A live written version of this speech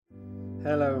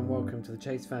Hello and welcome to the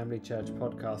Chase Family Church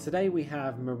podcast. Today we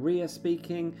have Maria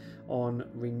speaking on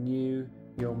Renew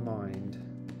Your Mind.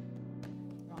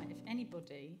 Right, if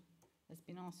anybody has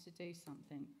been asked to do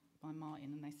something by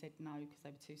Martin and they said no because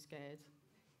they were too scared,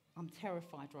 I'm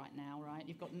terrified right now, right?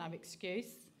 You've got no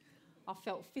excuse. I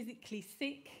felt physically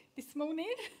sick this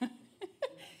morning.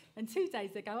 And 2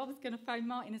 days ago I was going to phone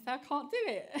Martin and say I can't do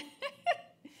it.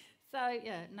 So,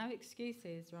 yeah, no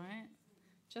excuses, right?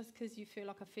 Just because you feel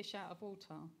like a fish out of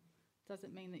water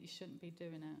doesn't mean that you shouldn't be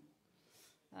doing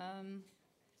it.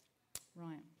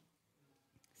 Right.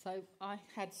 So I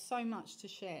had so much to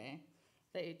share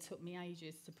that it took me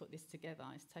ages to put this together.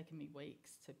 It's taken me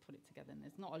weeks to put it together, and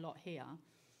there's not a lot here,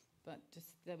 but just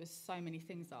there was so many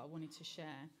things that I wanted to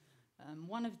share.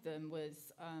 One of them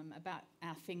was about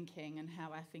our thinking and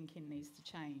how our thinking needs to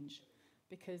change.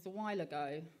 Because a while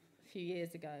ago, a few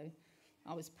years ago,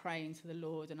 I was praying to the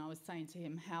Lord and I was saying to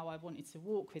him how I wanted to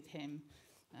walk with him.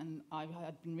 And I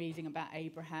had been reading about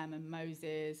Abraham and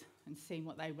Moses and seeing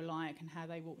what they were like and how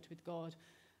they walked with God.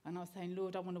 And I was saying,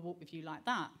 Lord, I want to walk with you like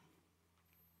that.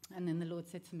 And then the Lord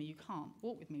said to me, you can't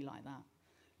walk with me like that.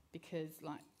 Because,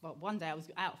 one day I was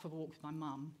out for a walk with my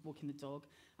mum, walking the dog,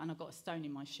 and I got a stone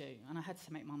in my shoe. And I had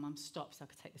to make my mum stop so I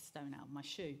could take the stone out of my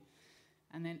shoe.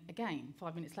 And then again,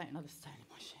 5 minutes later, another stone in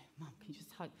my shoe. Mum, can you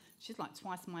just hug? She's like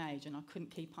twice my age, and I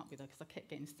couldn't keep up with her because I kept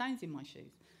getting stones in my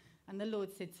shoes. And the Lord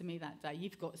said to me that day,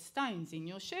 you've got stones in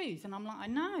your shoes. And I'm like, I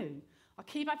know. I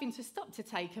keep having to stop to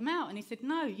take them out. And he said,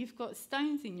 no, you've got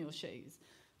stones in your shoes.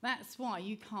 That's why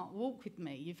you can't walk with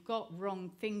me. You've got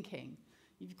wrong thinking.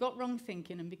 You've got wrong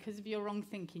thinking, and because of your wrong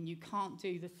thinking, you can't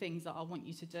do the things that I want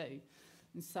you to do.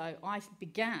 And so I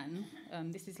began,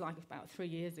 this is like about 3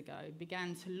 years ago,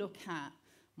 began to look at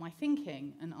my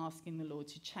thinking and asking the Lord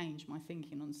to change my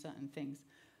thinking on certain things.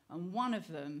 And one of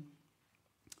them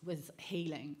was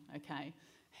healing, okay?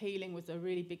 Healing was a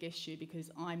really big issue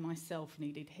because I myself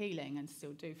needed healing and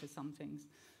still do for some things.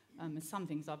 And some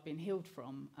things I've been healed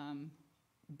from,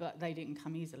 but they didn't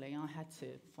come easily. I had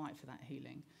to fight for that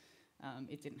healing.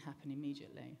 It didn't happen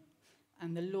immediately.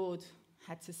 And the Lord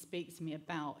had to speak to me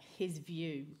about his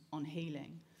view on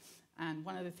healing. And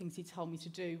one of the things he told me to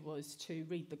do was to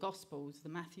read the Gospels, the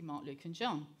Matthew, Mark, Luke and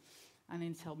John. And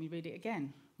then tell me, read it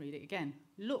again.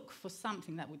 Look for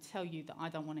something that would tell you that I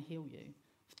don't want to heal you.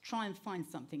 Try and find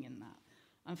something in that.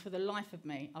 And for the life of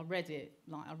me, I read it,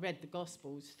 I read the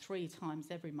Gospels 3 times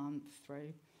every month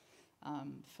through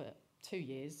for 2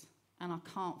 years. And I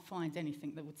can't find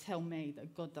anything that would tell me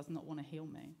that God does not want to heal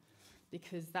me.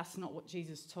 Because that's not what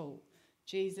Jesus taught.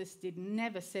 Jesus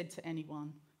never said to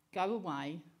anyone, go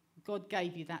away, God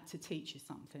gave you that to teach you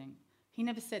something. He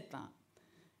never said that.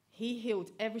 He healed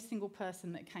every single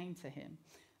person that came to him.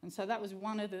 And so that was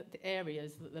one of the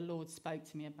areas that the Lord spoke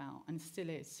to me about and still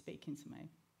is speaking to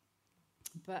me.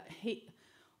 But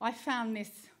I found this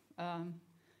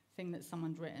thing that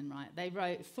someone's written, right? They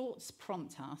wrote, thoughts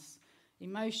prompt us,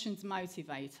 emotions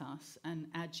motivate us, and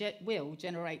our will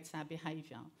generates our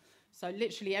behaviour. So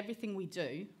literally everything we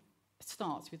do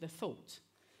starts with a thought.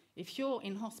 If you're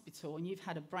in hospital and you've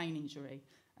had a brain injury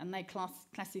and they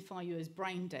classify you as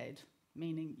brain dead,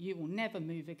 meaning you will never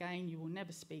move again, you will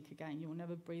never speak again, you will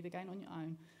never breathe again on your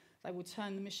own, they will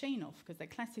turn the machine off because they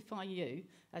classify you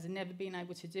as never being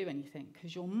able to do anything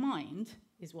because your mind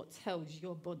is what tells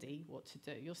your body what to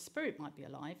do. Your spirit might be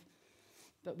alive,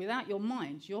 but without your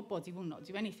mind, your body will not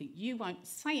do anything. You won't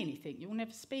say anything. You will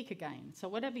never speak again. So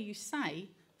whatever you say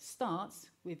starts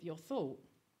with your thought.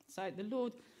 So the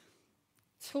Lord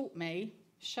taught me,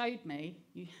 showed me,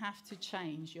 you have to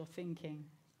change your thinking.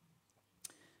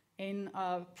 In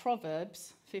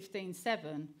Proverbs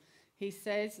 15:7, he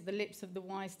says, the lips of the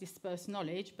wise disperse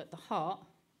knowledge, but the heart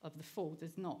of the fool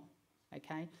does not.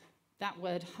 Okay? That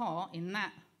word heart, in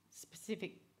that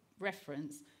specific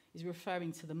reference, is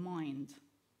referring to the mind.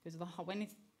 Because when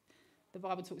the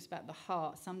Bible talks about the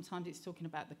heart, sometimes it's talking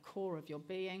about the core of your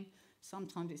being,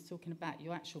 sometimes it's talking about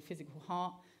your actual physical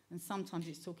heart, and sometimes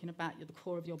it's talking about the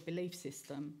core of your belief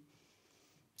system.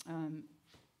 And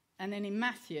then in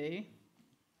Matthew,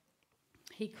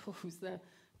 he calls the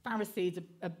Pharisees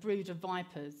a brood of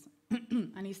vipers.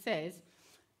 And he says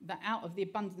that out of the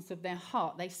abundance of their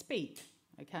heart, they speak.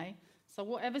 Okay? So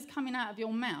whatever's coming out of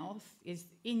your mouth is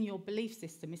in your belief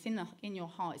system. It's in your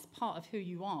heart. It's part of who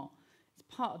you are. It's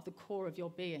part of the core of your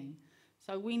being.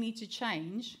 So we need to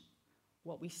change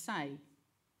what we say.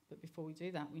 But before we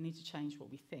do that, we need to change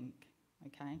what we think.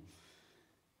 Okay?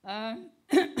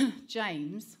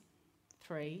 James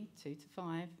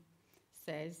 3:2-5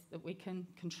 says that we can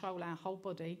control our whole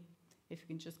body if we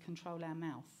can just control our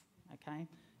mouth. Okay?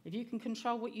 If you can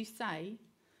control what you say,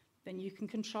 then you can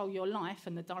control your life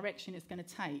and the direction it's going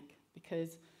to take,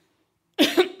 because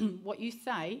what you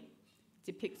say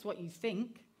depicts what you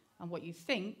think, and what you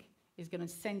think is going to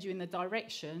send you in the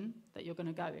direction that you're going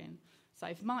to go in. So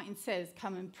if Martin says,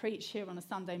 come and preach here on a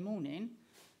Sunday morning,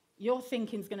 your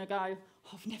thinking's going to go, oh,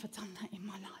 I've never done that in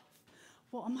my life.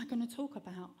 What am I going to talk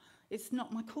about? It's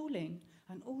not my calling.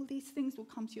 And all these things will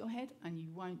come to your head and you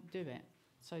won't do it.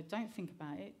 So don't think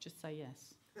about it, just say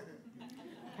yes.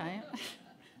 Okay?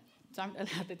 Don't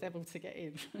allow the devil to get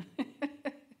in.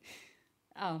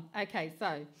 Okay,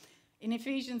 so in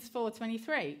Ephesians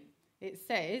 4:23, it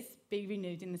says, be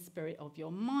renewed in the spirit of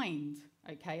your mind.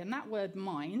 Okay, and that word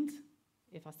mind,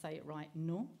 if I say it right,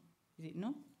 no. Is it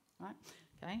no? Right?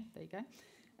 Okay, there you go.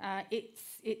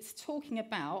 It's talking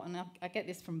about, and I get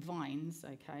this from Vine's,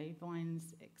 okay,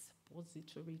 Vine's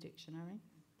Expository Dictionary.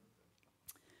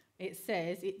 It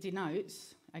says, it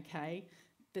denotes, okay,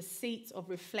 the seat of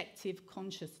reflective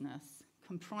consciousness,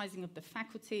 comprising of the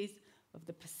faculties of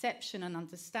the perception and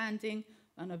understanding,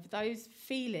 and of those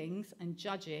feelings and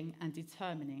judging and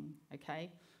determining,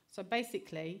 okay? So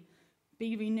basically,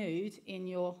 be renewed in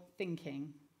your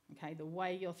thinking, okay, the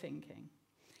way you're thinking.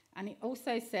 And it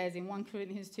also says in 1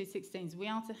 Corinthians 2:16, we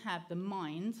are to have the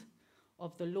mind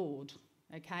of the Lord,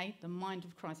 okay? The mind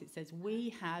of Christ. It says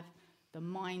we have the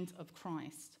mind of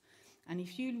Christ. And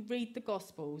if you read the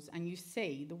Gospels and you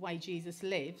see the way Jesus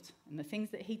lived and the things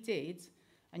that he did,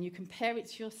 and you compare it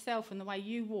to yourself and the way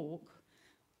you walk,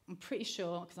 I'm pretty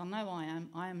sure, because I know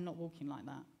I am not walking like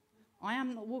that. I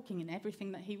am not walking in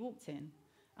everything that he walked in.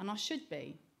 And I should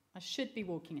be. I should be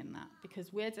walking in that,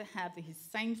 because we're to have his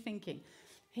same thinking.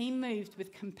 He moved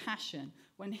with compassion.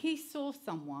 When he saw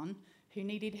someone who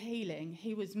needed healing,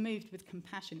 he was moved with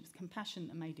compassion. It was compassion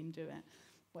that made him do it.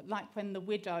 But like when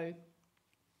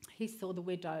he saw the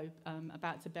widow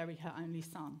about to bury her only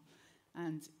son.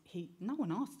 And no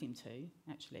one asked him to,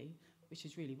 actually, which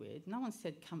is really weird. No one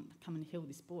said, come and heal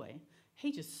this boy.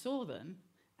 He just saw them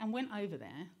and went over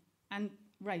there and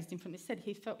raised him from, it said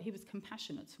he felt he was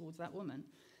compassionate towards that woman.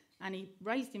 And he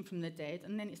raised him from the dead,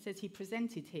 and then it says he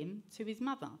presented him to his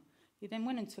mother. He then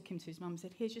went and took him to his mum and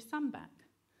said, here's your son back.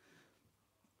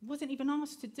 Wasn't even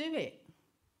asked to do it,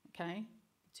 okay?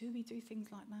 Do we do things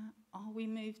like that? Are we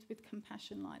moved with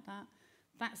compassion like that?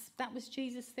 That was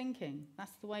Jesus' thinking.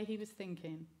 That's the way he was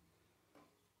thinking.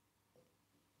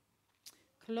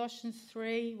 Colossians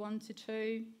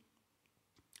 3:1-2.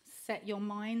 Set your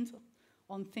mind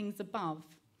on things above.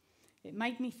 It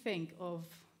made me think of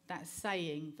that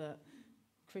saying that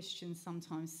Christians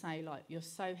sometimes say, like, you're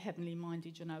so heavenly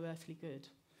minded, you're no earthly good.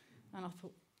 And I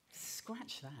thought,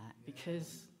 scratch that,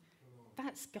 because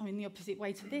that's going the opposite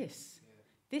way to this.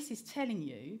 This is telling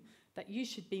you that you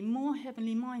should be more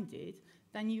heavenly minded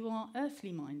than you are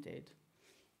earthly minded.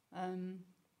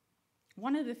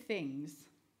 One of the things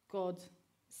God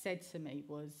said to me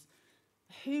was,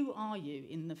 who are you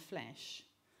in the flesh?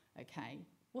 Okay,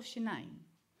 what's your name?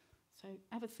 So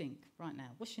have a think right now.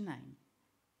 What's your name?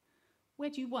 Where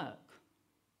do you work?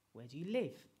 Where do you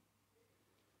live?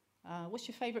 What's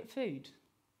your favourite food?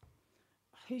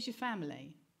 Who's your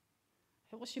family?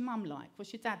 What's your mum like?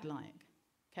 What's your dad like?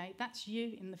 Okay, that's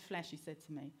you in the flesh, he said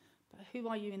to me. But who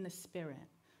are you in the spirit?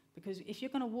 Because if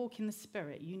you're going to walk in the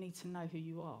spirit, you need to know who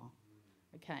you are.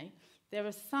 Okay? There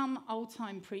are some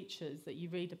old-time preachers that you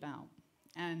read about,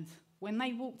 and when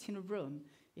they walked in a room,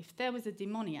 if there was a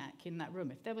demoniac in that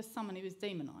room, if there was someone who was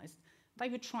demonised, they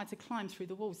would try to climb through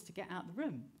the walls to get out of the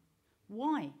room.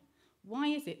 Why? Why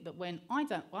is it that when I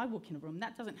walk in a room,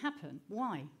 that doesn't happen?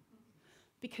 Why?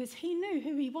 Because he knew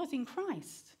who he was in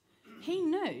Christ. He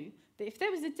knew that if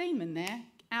there was a demon there,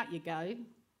 out you go.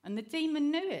 And the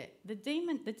demon knew it. The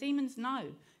demons know.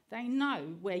 They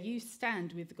know where you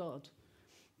stand with God.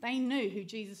 They knew who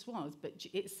Jesus was, but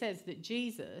it says that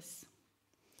Jesus,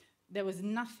 there was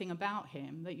nothing about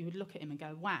him that you would look at him and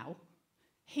go, wow,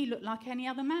 he looked like any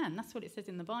other man. That's what it says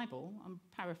in the Bible. I'm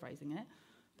paraphrasing it.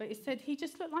 But it said he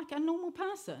just looked like a normal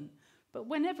person. But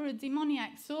whenever a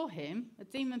demoniac saw him, a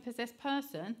demon-possessed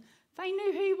person, they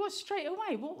knew who he was straight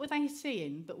away. What were they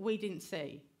seeing that we didn't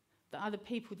see, that other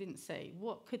people didn't see?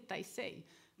 What could they see?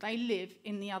 They live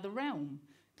in the other realm.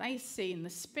 They see in the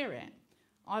spirit.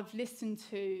 I've listened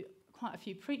to quite a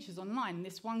few preachers online.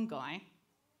 This one guy,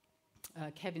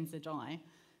 Kevin Zadai,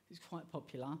 who's quite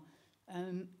popular,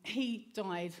 he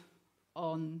died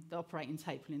on the operating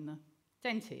table in the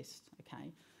dentist,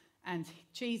 okay? And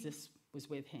Jesus was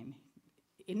with him.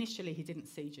 Initially, he didn't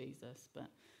see Jesus, but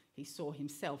he saw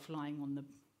himself lying on the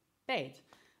bed.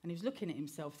 And he was looking at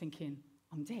himself thinking,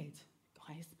 I'm dead,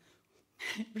 guys.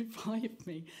 Revive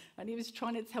me. And he was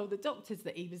trying to tell the doctors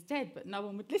that he was dead, but no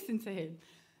one would listen to him.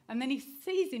 And then he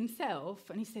sees himself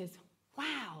and he says,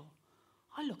 wow,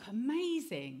 I look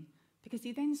amazing. Because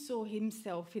he then saw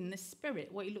himself in the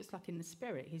spirit, what he looks like in the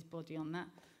spirit, his body on that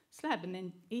slab. And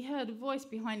then he heard a voice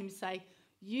behind him say,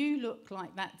 you look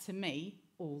like that to me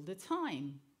all the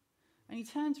time. And he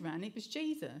turns around, it was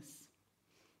Jesus.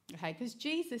 Okay, because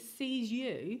Jesus sees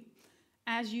you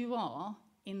as you are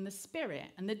in the spirit.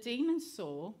 And the demons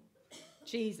saw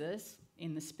Jesus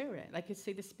in the spirit. They could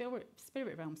see the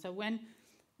spirit realm. So when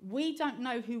we don't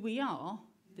know who we are,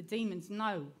 the demons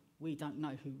know we don't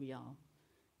know who we are.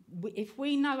 If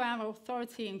we know our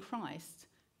authority in Christ,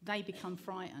 they become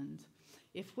frightened.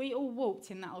 If we all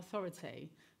walked in that authority,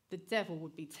 the devil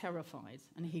would be terrified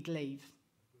and he'd leave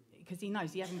because he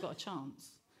knows he hasn't got a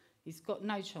chance. He's got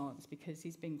no chance because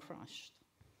he's been crushed.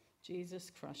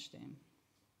 Jesus crushed him.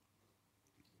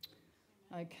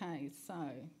 Okay, so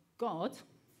God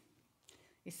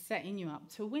is setting you up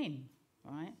to win,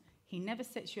 right? He never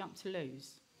sets you up to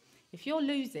lose. If you're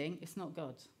losing, it's not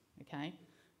God, okay?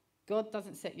 God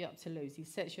doesn't set you up to lose. He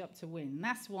sets you up to win. And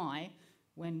that's why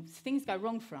when things go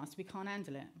wrong for us, we can't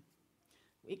handle it.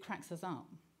 It cracks us up.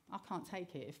 I can't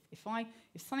take it. If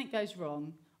something goes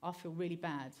wrong, I feel really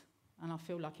bad and I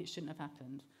feel like it shouldn't have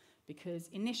happened. Because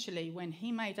initially, when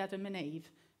he made Adam and Eve,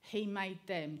 he made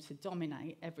them to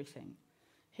dominate everything.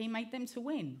 He made them to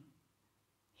win.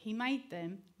 He made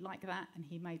them like that and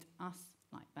he made us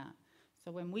like that.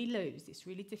 So when we lose, it's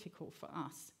really difficult for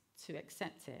us to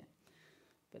accept it.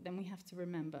 But then we have to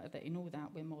remember that in all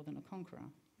that, we're more than a conqueror.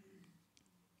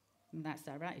 And that's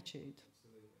our attitude.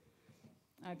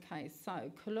 Okay, so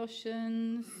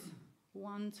Colossians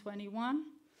 1:21,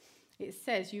 it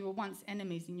says you were once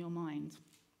enemies in your mind.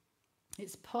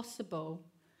 It's possible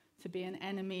to be an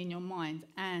enemy in your mind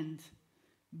and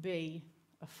be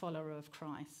a follower of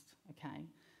Christ, okay?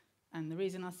 And the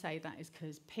reason I say that is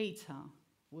because Peter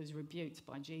was rebuked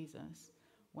by Jesus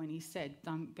when he said,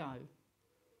 don't go.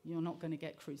 You're not going to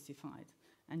get crucified.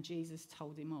 And Jesus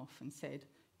told him off and said,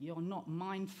 you're not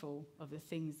mindful of the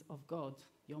things of God.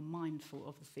 You're mindful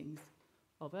of the things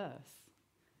of earth.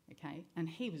 Okay? And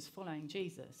he was following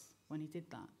Jesus when he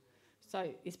did that.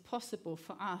 So it's possible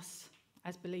for us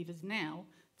as believers now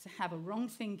to have a wrong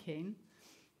thinking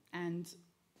and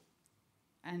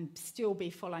still be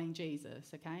following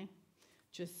Jesus, okay?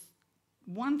 Just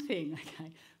one thing,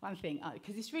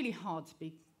 because it's really hard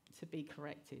to be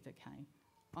corrected, okay?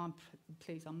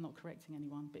 Please, I'm not correcting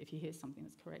anyone, but if you hear something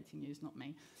that's correcting you, it's not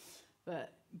me.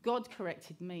 But God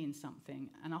corrected me in something,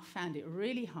 and I found it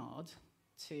really hard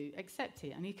to accept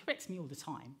it. And he corrects me all the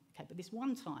time, okay? But this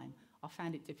one time, I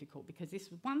found it difficult because this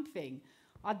was one thing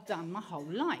I'd done my whole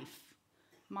life.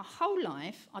 My whole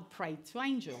life, I'd prayed to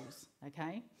angels,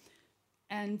 okay?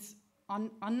 And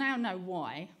I now know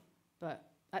why, but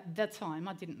at the time,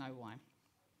 I didn't know why.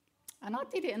 And I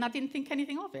did it, and I didn't think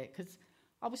anything of it because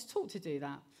I was taught to do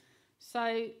that.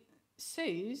 So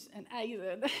Suze and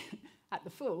Aidan at the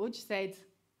Forge said,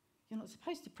 you're not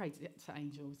supposed to pray to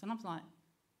angels. And I was like,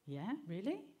 yeah,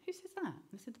 really? Who says that?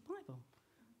 And they said, the Bible.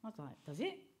 I was like, does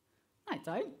it? No, it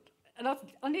don't. And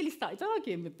I nearly started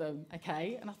arguing with them,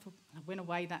 okay? And I went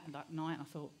away that night and I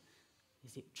thought,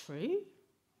 is it true?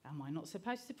 Am I not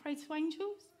supposed to pray to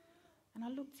angels? And I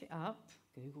looked it up,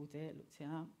 Googled it, looked it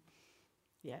up.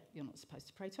 Yeah, you're not supposed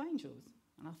to pray to angels.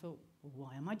 And I thought, well,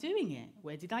 why am I doing it?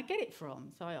 Where did I get it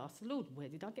from? So I asked the Lord, where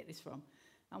did I get this from?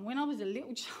 And when I was a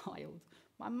little child,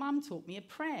 my mum taught me a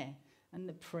prayer. And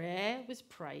the prayer was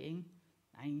praying,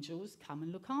 angels, come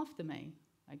and look after me,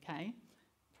 okay?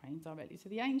 Praying directly to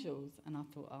the angels. And I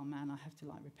thought, oh man, I have to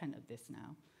repent of this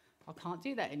now. I can't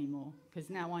do that anymore because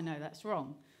now I know that's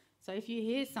wrong. So if you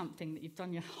hear something that you've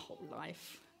done your whole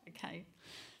life, okay,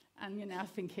 and you're now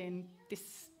thinking,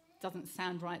 this doesn't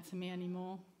sound right to me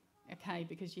anymore, okay,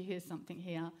 because you hear something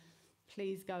here,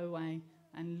 please go away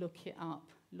and look it up,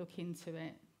 look into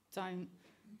it. Don't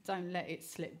let it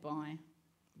slip by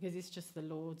because it's just the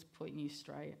Lord putting you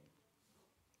straight.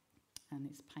 And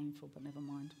it's painful, but never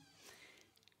mind.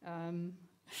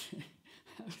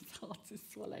 It's hard to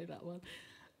swallow that one.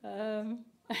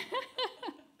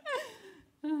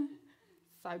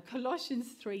 So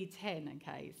Colossians 3:10,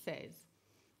 okay, says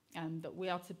that we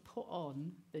are to put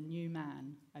on the new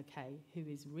man, okay, who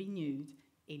is renewed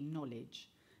in knowledge.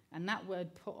 And that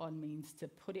word put on means to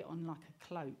put it on like a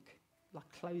cloak,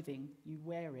 like clothing. You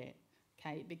wear it,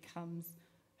 okay? It becomes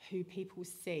who people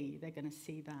see. They're going to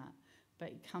see that. But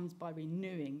it comes by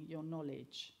renewing your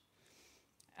knowledge.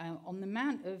 On the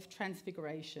Mount of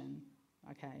Transfiguration,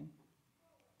 okay,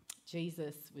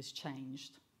 Jesus was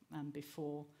changed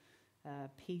before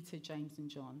Peter, James and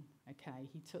John, okay,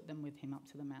 he took them with him up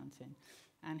to the mountain.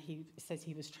 and it says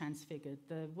he was transfigured.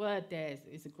 The word there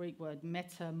is a Greek word,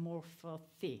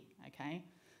 metamorphothi, okay?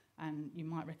 And you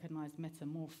might recognise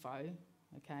metamorpho,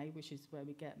 okay, which is where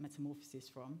we get metamorphosis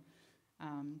from.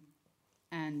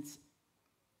 And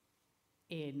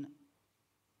in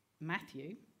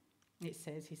Matthew, it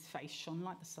says his face shone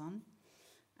like the sun,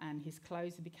 and his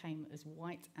clothes became as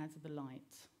white as the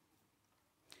light.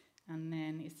 And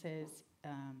then it says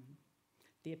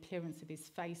the appearance of his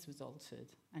face was altered,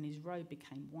 and his robe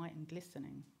became white and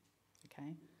glistening.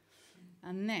 Okay?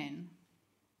 And then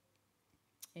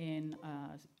in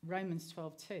Romans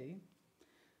 12:2,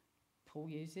 Paul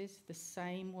uses the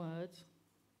same word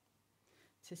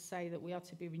to say that we are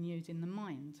to be renewed in the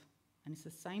mind. And it's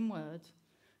the same word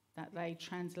that they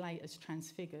translate as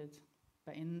transfigured,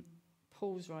 but in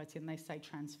Paul's writing they say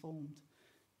transformed,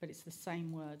 but it's the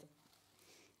same word.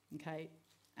 Okay?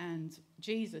 And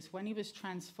Jesus, when he was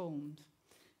transformed,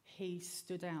 he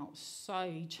stood out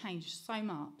he changed so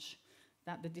much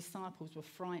that the disciples were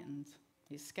frightened.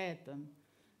 It scared them,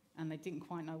 and they didn't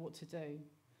quite know what to do.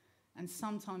 And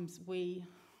sometimes we,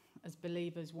 as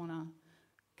believers, want to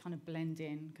kind of blend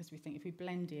in, because we think if we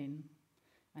blend in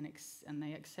and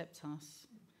they accept us,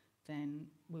 then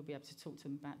we'll be able to talk to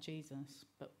them about Jesus.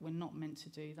 But we're not meant to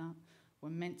do that. We're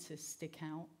meant to stick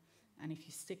out. And if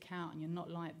you stick out and you're not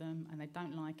like them and they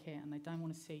don't like it and they don't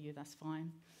want to see you, that's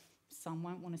fine. Some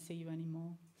won't want to see you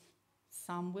anymore.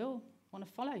 Some will want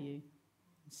to follow you.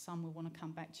 And some will want to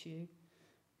come back to you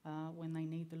when they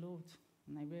need the Lord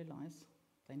and they realise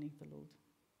they need the Lord.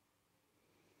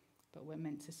 But we're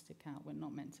meant to stick out. We're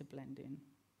not meant to blend in.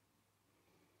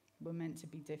 We're meant to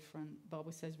be different. The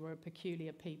Bible says we're a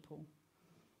peculiar people.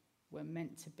 We're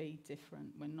meant to be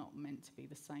different. We're not meant to be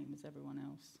the same as everyone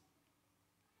else.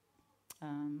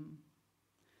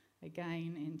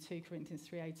 Again, in 2 Corinthians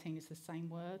 3:18, it's the same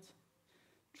word,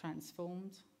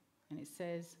 transformed. And it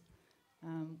says,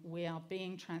 we are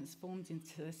being transformed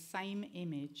into the same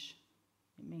image.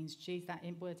 It means that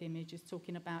word image is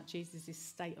talking about Jesus'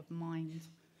 state of mind.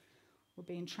 We're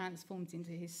being transformed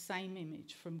into his same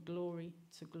image from glory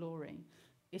to glory.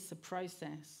 It's a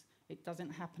process. It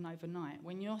doesn't happen overnight.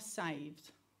 When you're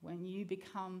saved, when you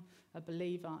become a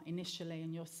believer initially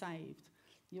and you're saved,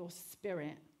 your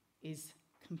spirit is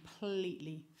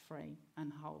completely free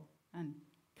and whole and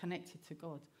connected to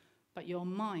God. But your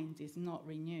mind is not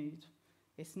renewed.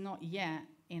 It's not yet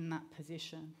in that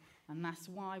position. And that's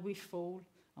why we fall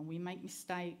and we make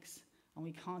mistakes and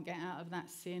we can't get out of that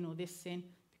sin or this sin,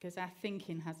 because our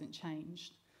thinking hasn't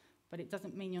changed. But it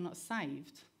doesn't mean you're not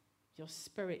saved. Your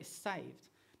spirit is saved,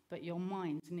 but your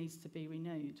mind needs to be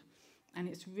renewed. And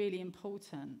it's really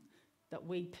important that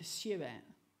we pursue it,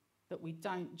 that we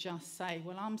don't just say,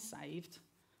 well, I'm saved,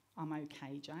 I'm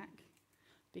okay, Jack.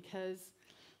 Because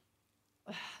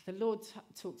the Lord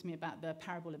talked to me about the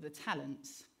parable of the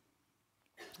talents.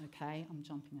 Okay, I'm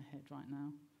jumping ahead right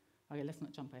now. Okay, let's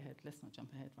not jump ahead,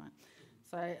 right?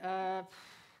 So,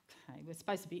 okay, we're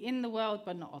supposed to be in the world,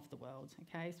 but not of the world.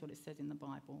 Okay, that's what it says in the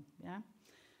Bible, yeah?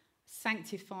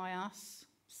 Sanctify us,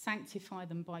 sanctify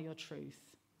them by your truth.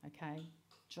 Okay,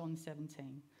 John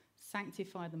 17.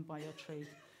 Sanctify them by your truth.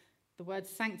 The word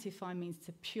sanctify means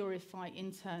to purify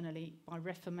internally by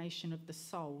reformation of the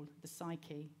soul, the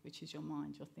psyche, which is your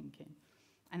mind, your thinking.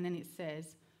 And then it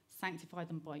says, sanctify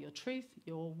them by your truth.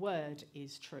 Your word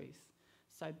is truth.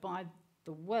 So by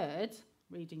the word,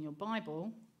 reading your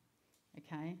Bible,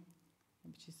 okay,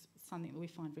 which is something that we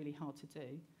find really hard to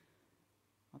do.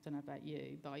 I don't know about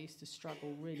you, but I used to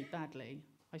struggle really badly.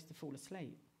 I used to fall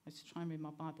asleep. I used to try and read my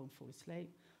Bible and fall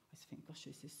asleep. I used to think, gosh,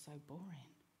 this is so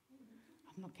boring.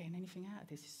 I'm not getting anything out of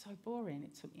this. It's so boring.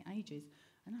 It took me ages.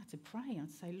 And I had to pray.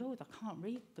 I'd say, Lord, I can't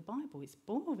read the Bible. It's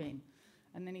boring.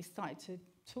 And then he started to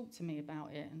talk to me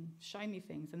about it and show me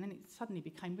things. And then it suddenly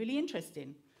became really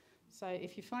interesting. So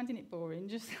if you're finding it boring,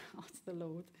 just ask the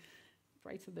Lord.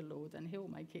 Pray to the Lord and he'll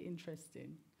make it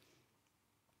interesting.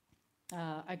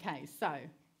 Okay, so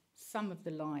some of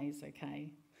the lies, okay.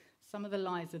 Some of the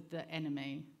lies of the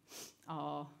enemy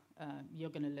are you're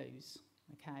going to lose,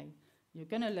 okay. You're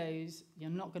going to lose. You're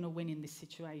not going to win in this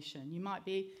situation. You might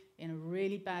be in a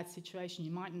really bad situation.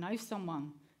 You might know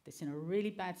someone that's in a really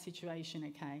bad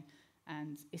situation, okay,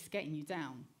 and it's getting you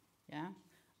down, yeah?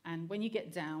 And when you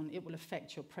get down, it will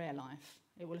affect your prayer life.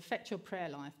 It will affect your prayer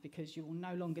life because you will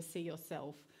no longer see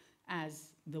yourself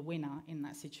as the winner in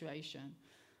that situation.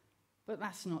 But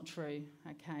that's not true,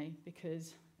 okay,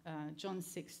 because John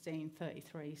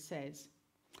 16:33 says,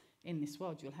 in this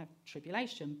world you'll have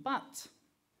tribulation, but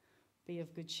be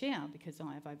of good cheer because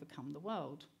I have overcome the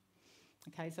world.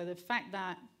 Okay, so the fact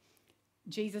that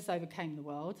Jesus overcame the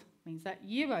world means that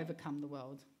you overcome the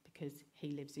world because he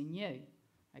lives in you.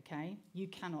 okay? You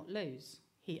cannot lose.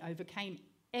 He overcame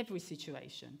every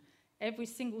situation. Every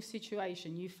single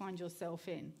situation you find yourself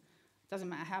in, doesn't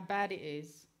matter how bad it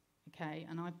is, okay?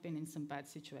 And I've been in some bad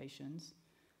situations,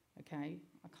 okay?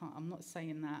 I'm not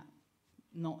saying that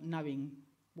not knowing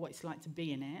what it's like to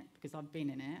be in it, because I've been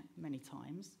in it many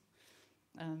times.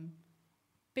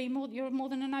 You're more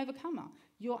than an overcomer.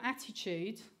 Your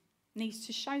attitude needs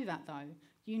to show that, though.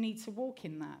 You need to walk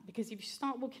in that, because if you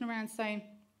start walking around saying,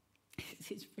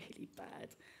 this is really bad,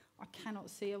 I cannot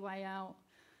see a way out,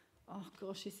 oh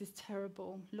gosh, this is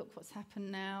terrible, look what's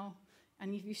happened now.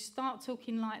 And if you start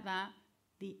talking like that,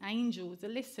 the angels are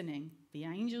listening. The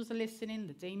angels are listening,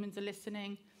 the demons are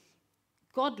listening.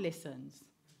 God listens.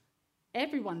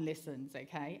 Everyone listens,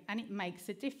 okay? And it makes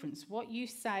a difference. What you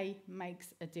say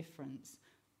makes a difference.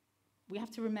 We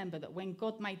have to remember that when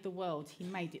God made the world, he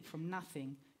made it from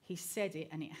nothing. He said it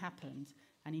and it happened.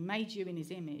 And he made you in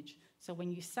his image. So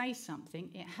when you say something,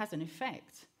 it has an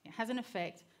effect. It has an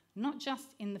effect not just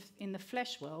in the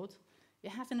flesh world, it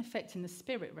has an effect in the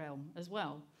spirit realm as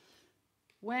well.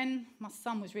 When my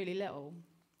son was really little,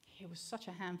 he was such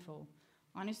a handful.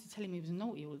 I used to tell him he was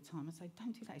naughty all the time. I'd say,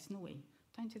 don't do that, it's naughty.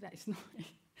 Don't do that, it's naughty.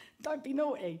 Don't be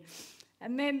naughty.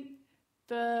 And then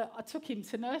I took him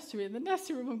to nursery, and the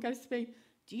nursery mum goes to me,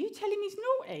 do you tell him he's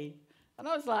naughty? And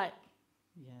I was like,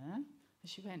 yeah. And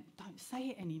she went, don't say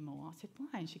it anymore. I said,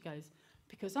 why? And she goes,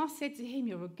 because I said to him,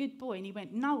 you're a good boy. And he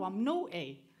went, no, I'm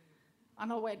naughty.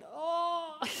 And I went,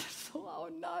 oh, I thought, oh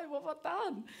no, what have I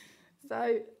done?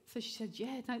 So she said,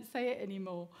 yeah, don't say it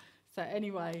anymore. So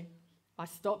anyway, I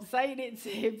stopped saying it to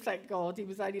him, thank God. He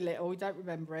was only little, he don't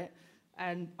remember it.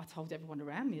 And I told everyone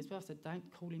around me as well. I said, don't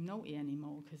call him naughty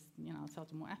anymore, because, I told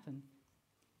him what happened.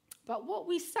 But what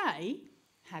we say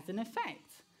has an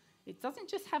effect. It doesn't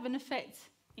just have an effect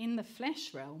in the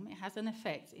flesh realm, it has an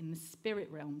effect in the spirit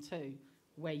realm too,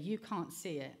 where you can't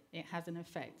see it. It has an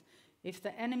effect. If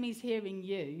the enemy's hearing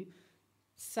you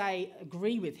say,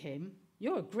 agree with him,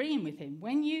 you're agreeing with him.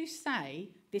 When you say,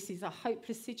 this is a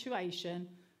hopeless situation,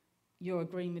 you're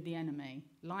agreeing with the enemy.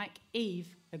 Like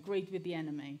Eve agreed with the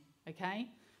enemy, okay?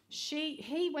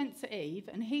 He went to Eve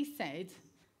and he said,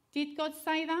 did God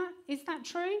say that? Is that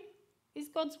true? Is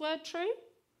God's word true?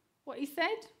 What he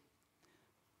said?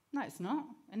 No, it's not.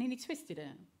 And then he twisted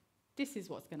it. This is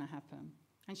what's going to happen.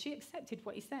 And she accepted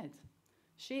what he said.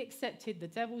 She accepted the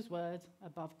devil's word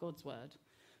above God's word.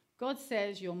 God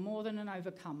says you're more than an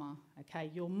overcomer,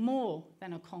 okay? You're more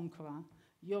than a conqueror.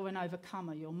 You're an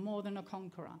overcomer. You're more than a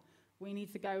conqueror. We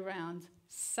need to go around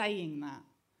saying that,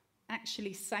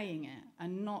 actually saying it,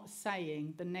 and not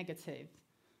saying the negative.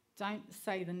 Don't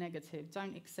say the negative.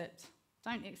 Don't accept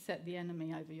the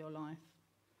enemy over your life.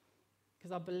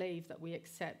 Because I believe that we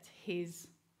accept his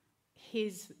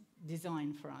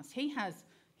design for us. He has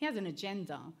an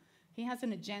agenda. He has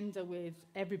an agenda with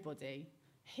everybody.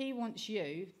 He wants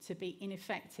you to be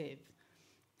ineffective.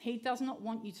 He does not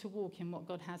want you to walk in what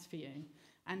God has for you.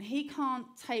 And he can't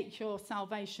take your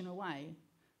salvation away.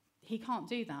 He can't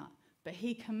do that. But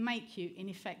he can make you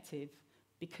ineffective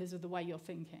because of the way you're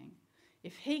thinking.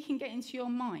 If he can get into your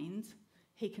mind,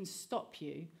 he can stop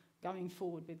you going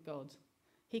forward with God.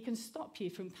 He can stop you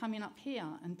from coming up here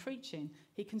and preaching.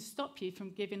 He can stop you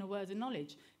from giving a word of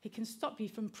knowledge. He can stop you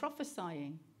from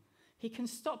prophesying. He can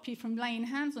stop you from laying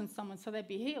hands on someone so they'll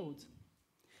be healed.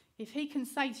 If he can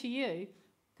say to you,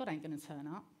 God ain't going to turn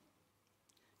up,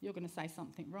 you're going to say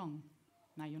something wrong.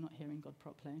 No, you're not hearing God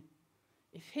properly.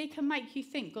 If he can make you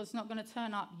think God's not going to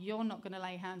turn up, you're not going to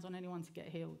lay hands on anyone to get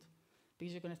healed.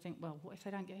 Because you're going to think, well, what if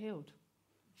they don't get healed?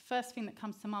 First thing that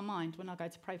comes to my mind when I go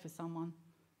to pray for someone,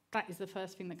 that is the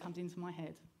first thing that comes into my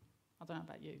head. I don't know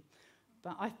about you.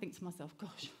 But I think to myself,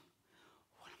 gosh,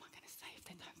 what am I going to say if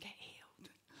they don't get healed?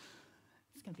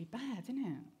 It's going to be bad, isn't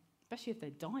it? Especially if they're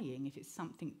dying, if it's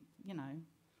something,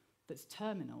 that's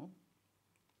terminal.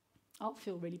 I'll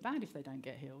feel really bad if they don't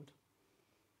get healed.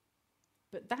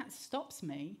 But that stops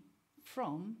me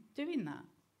from doing that.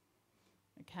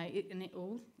 Okay,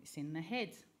 it's in the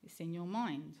head. It's in your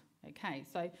mind. Okay,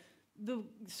 so the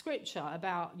scripture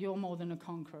about you're more than a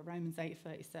conqueror, Romans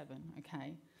 8:37,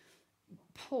 okay,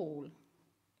 Paul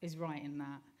is writing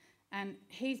that. And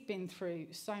he's been through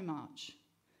so much.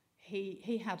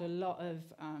 He had a lot of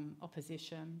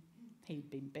opposition. He'd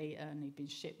been beaten, he'd been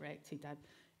shipwrecked, he'd had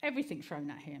everything thrown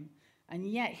at him. And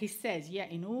yet he says,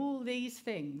 yet in all these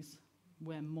things,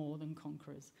 we're more than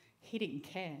conquerors. He didn't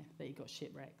care that he got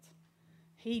shipwrecked.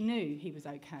 He knew he was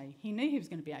okay. He knew he was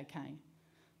going to be okay.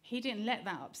 He didn't let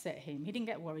that upset him. He didn't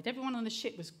get worried. Everyone on the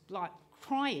ship was like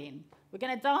crying, we're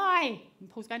going to die. And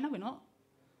Paul's going, no, we're not.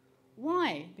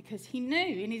 Why? Because he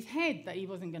knew in his head that he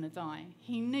wasn't going to die.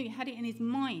 He knew, he had it in his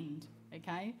mind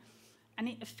okay? And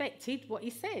it affected what he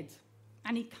said.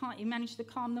 And he managed to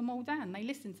calm them all down. They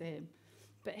listened to him.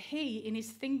 But he, in his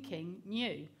thinking,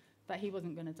 knew that he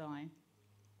wasn't going to die.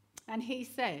 And he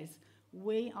says,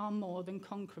 we are more than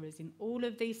conquerors in all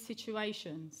of these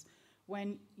situations.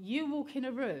 When you walk in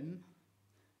a room,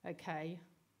 okay,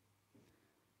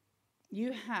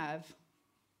 you have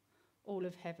all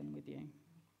of heaven with you.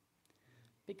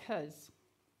 Because,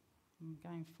 I'm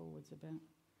going forwards a bit.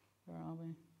 Where are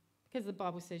we? Because the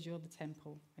Bible says you're the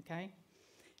temple, okay?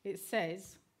 It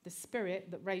says the Spirit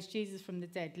that raised Jesus from the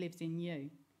dead lives in you.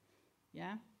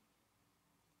 Yeah?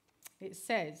 It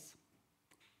says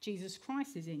Jesus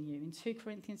Christ is in you in 2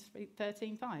 Corinthians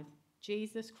 13:5.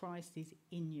 Jesus Christ is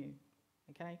in you.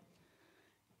 Okay?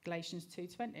 Galatians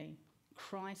 2:20.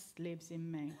 Christ lives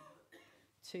in me.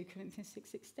 2 Corinthians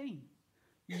 6:16.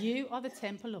 You are the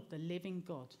temple of the living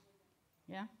God.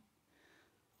 Yeah?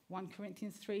 1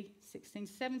 Corinthians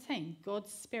 3:16-17.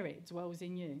 God's Spirit dwells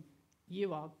in you.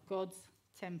 You are God's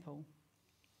temple.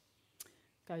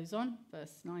 Goes on,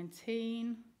 verse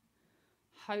 19.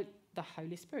 The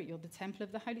Holy Spirit. You're the temple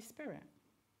of the Holy Spirit.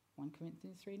 1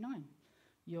 Corinthians 3:9.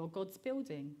 You're God's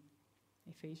building.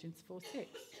 Ephesians 4:6.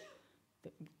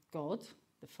 God,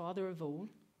 the Father of all,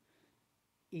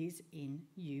 is in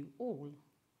you all.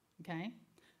 Okay?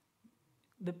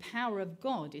 The power of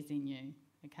God is in you.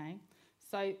 Okay?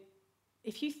 So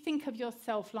if you think of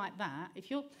yourself like that, if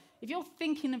you're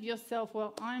thinking of yourself,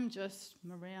 well, I'm just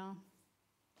Maria,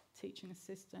 teaching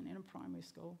assistant in a primary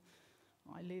school.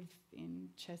 I live in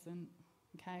Cheshunt,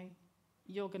 okay?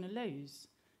 You're going to lose.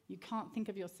 You can't think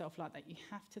of yourself like that. You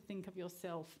have to think of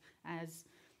yourself as,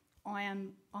 I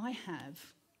have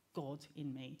God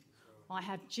in me. I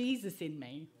have Jesus in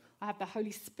me. I have the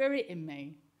Holy Spirit in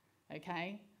me,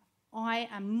 okay? I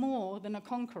am more than a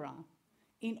conqueror.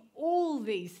 In all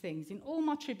these things, in all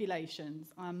my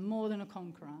tribulations, I am more than a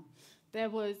conqueror.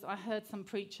 I heard some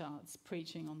preacher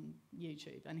preaching on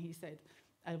YouTube, and he said,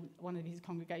 one of his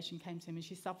congregation came to him and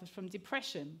she suffered from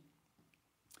depression.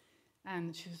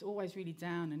 And she was always really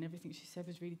down, and everything she said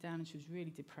was really down, and she was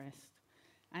really depressed.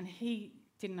 And he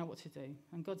didn't know what to do.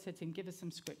 And God said to him, give us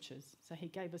some scriptures. So he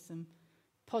gave her some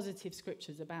positive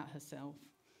scriptures about herself.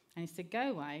 And he said,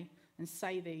 go away and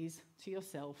say these to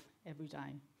yourself every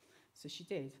day. So she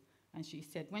did. And she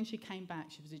said when she came back,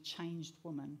 she was a changed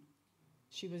woman.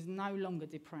 She was no longer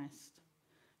depressed.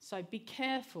 So be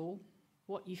careful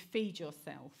what you feed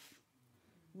yourself.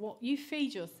 What you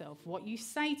feed yourself, what you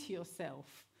say to yourself.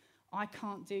 I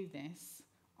can't do this.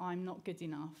 I'm not good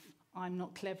enough. I'm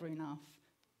not clever enough.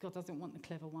 God doesn't want the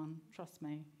clever one. Trust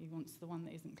me. He wants the one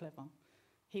that isn't clever.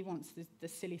 He wants the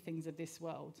silly things of this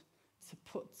world to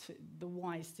put the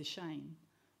wise to shame.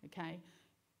 Okay?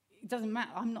 It doesn't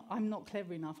matter. I'm not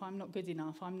clever enough. I'm not good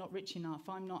enough. I'm not rich enough.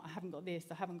 I haven't got this.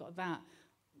 I haven't got that.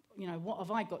 You know, what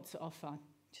have I got to offer?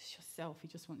 Just yourself. He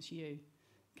just wants you.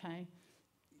 Okay?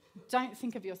 Don't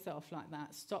think of yourself like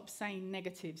that. Stop saying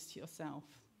negatives to yourself.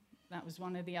 That was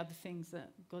one of the other things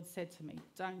that God said to me.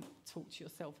 Don't talk to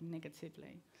yourself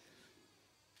negatively.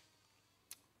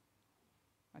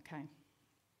 Okay.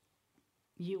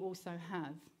 You also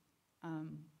have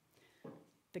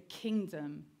the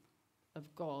kingdom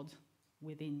of God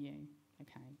within you.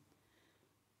 Okay.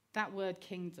 That word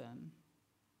kingdom,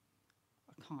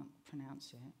 I can't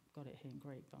pronounce it. I've got it here in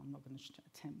Greek, but I'm not going to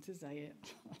attempt to say it.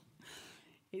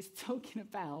 It's talking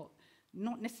about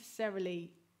not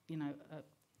necessarily,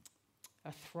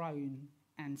 a throne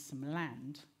and some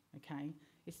land, okay?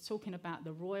 It's talking about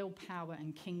the royal power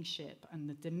and kingship and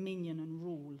the dominion and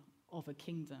rule of a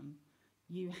kingdom.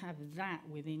 You have that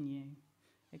within you,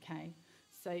 okay?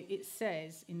 So it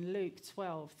says in Luke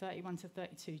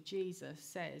 12:31-32, Jesus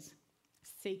says,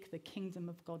 seek the kingdom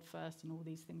of God first and all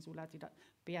these things will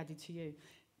be added to you.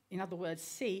 In other words,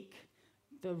 seek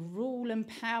the rule and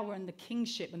power and the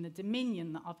kingship and the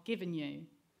dominion that I've given you,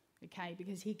 okay?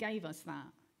 Because he gave us that.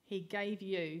 He gave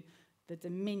you the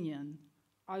dominion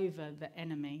over the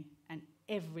enemy and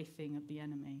everything of the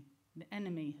enemy. The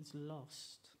enemy has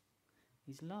lost.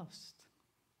 He's lost.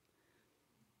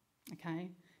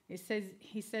 Okay?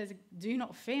 He says, do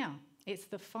not fear. It's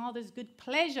the Father's good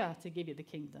pleasure to give you the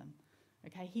kingdom.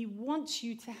 Okay? He wants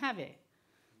you to have it.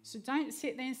 So don't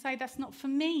sit there and say, that's not for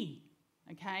me.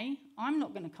 Okay? I'm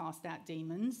not going to cast out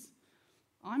demons.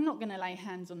 I'm not going to lay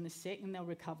hands on the sick and they'll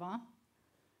recover.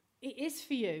 It is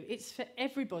for you. It's for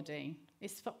everybody.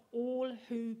 It's for all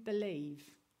who believe.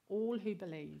 All who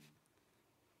believe.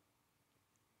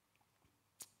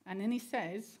 And then he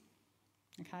says,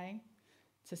 okay,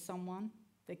 to someone,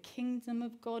 the kingdom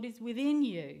of God is within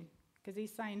you. Because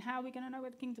he's saying, how are we going to know where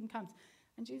the kingdom comes?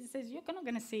 And Jesus says, you're not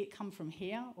going to see it come from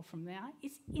here or from there.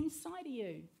 It's inside of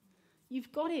you.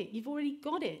 You've got it. You've already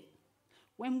got it.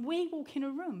 When we walk in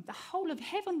a room, the whole of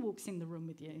heaven walks in the room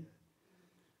with you.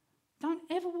 Don't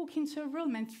ever walk into a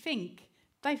room and think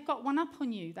they've got one up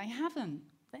on you. They haven't.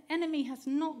 The enemy has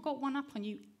not got one up on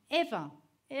you ever,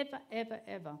 ever, ever,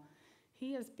 ever.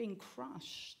 He has been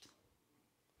crushed.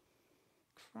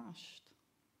 Crushed.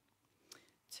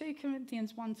 2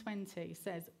 Corinthians 1:20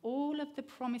 says, all of the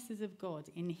promises of God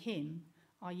in him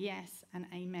are yes and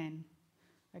amen.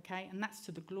 Okay? And that's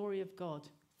to the glory of God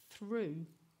through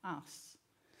us.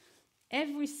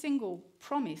 Every single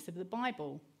promise of the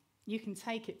Bible, you can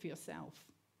take it for yourself.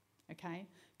 Okay?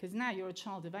 Because now you're a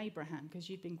child of Abraham because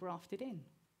you've been grafted in.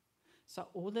 So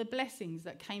all the blessings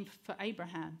that came for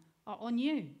Abraham are on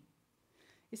you.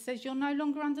 It says you're no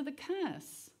longer under the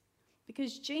curse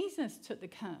because Jesus took the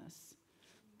curse.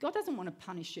 God doesn't want to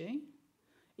punish you.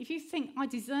 If you think, I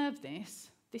deserve this,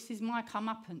 this is my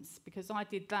comeuppance because I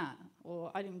did that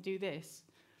or I didn't do this,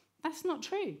 that's not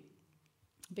true.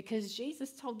 Because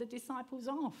Jesus told the disciples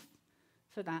off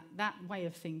for that way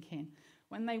of thinking.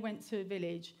 When they went to a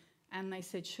village and they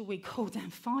said, shall we call down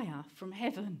fire from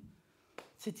heaven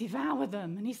to devour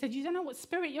them? And he said, you don't know what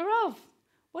spirit you're of.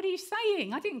 What are you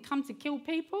saying? I didn't come to kill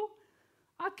people.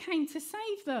 I came to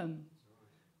save them.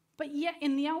 But yet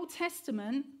in the Old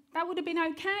Testament, that would have been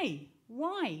okay.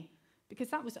 Why? Because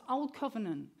that was Old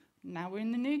Covenant. Now we're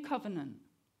in the New Covenant.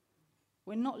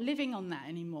 We're not living on that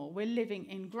anymore. We're living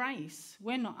in grace.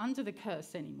 We're not under the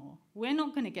curse anymore. We're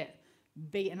not going to get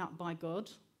beaten up by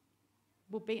God.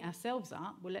 We'll beat ourselves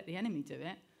up. We'll let the enemy do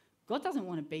it. God doesn't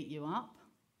want to beat you up.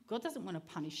 God doesn't want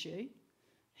to punish you.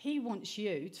 He wants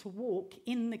you to walk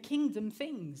in the kingdom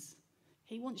things.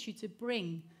 He wants you to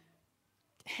bring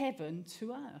heaven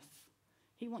to earth.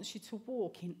 He wants you to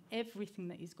walk in everything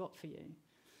that he's got for you.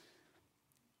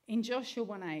 In Joshua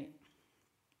 1:8,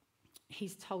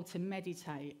 he's told to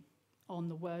meditate on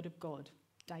the word of God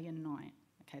day and night.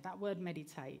 Okay, that word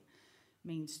meditate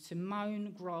means to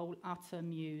moan, growl, utter,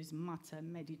 muse, mutter,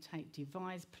 meditate,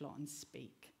 devise, plot, and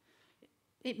speak.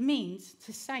 It means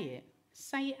to say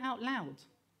it out loud.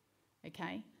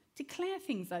 Okay, declare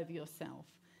things over yourself.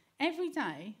 Every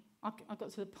day, I got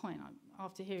to the point,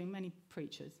 after hearing many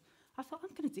preachers, I thought,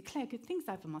 I'm going to declare good things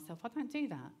over myself. I don't do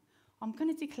that. I'm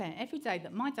going to declare every day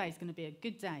that my day is going to be a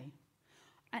good day.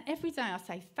 And every day I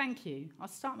say, thank you. I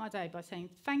start my day by saying,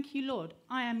 thank you, Lord.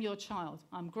 I am your child.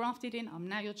 I'm grafted in. I'm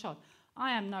now your child.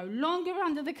 I am no longer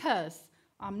under the curse.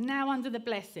 I'm now under the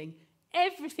blessing.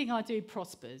 Everything I do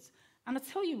prospers. And I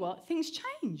tell you what, things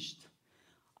changed.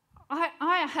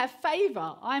 I have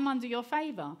favour. I'm under your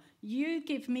favour. You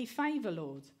give me favour,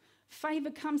 Lord. Favour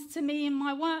comes to me in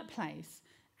my workplace.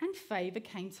 And favour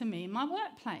came to me in my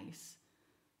workplace.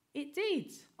 It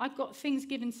did. I got things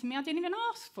given to me I didn't even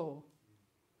ask for.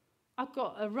 I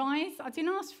got a rise, I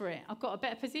didn't ask for it. I got a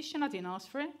better position, I didn't ask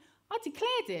for it. I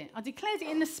declared it. I declared it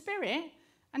in the spirit,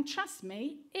 and trust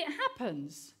me, it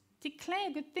happens.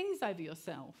 Declare good things over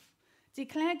yourself.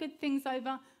 Declare good things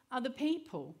over other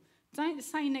people. Don't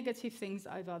say negative things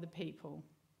over other people.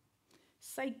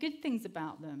 Say good things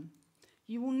about them.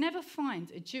 You will never find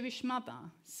a Jewish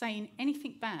mother saying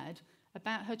anything bad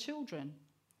about her children.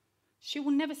 She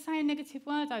will never say a negative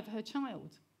word over her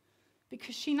child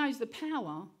because she knows the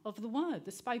power of the word,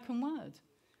 the spoken word.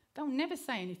 They'll never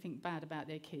say anything bad about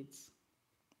their kids,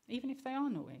 even if they are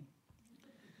naughty.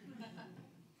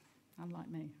 Unlike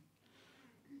me.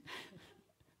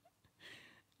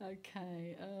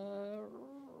 Okay,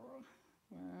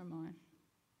 where am I?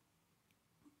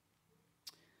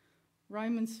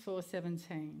 Romans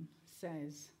 4:17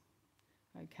 says,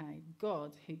 okay,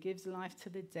 God who gives life to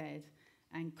the dead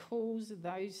and calls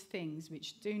those things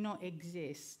which do not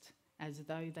exist as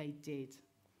though they did.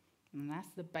 And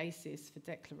that's the basis for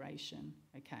declaration,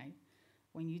 okay?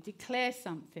 When you declare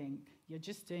something, you're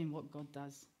just doing what God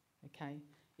does, okay?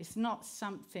 It's not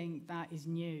something that is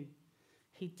new.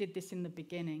 He did this in the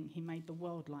beginning. He made the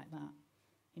world like that.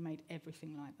 He made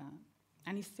everything like that.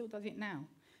 And he still does it now.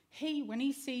 When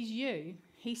he sees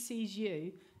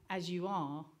you as you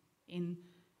are in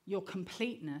your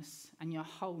completeness and your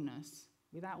wholeness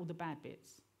without all the bad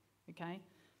bits, okay?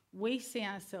 We see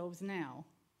ourselves now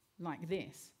like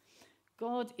this.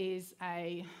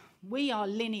 We are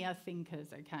linear thinkers,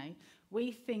 okay?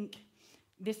 We think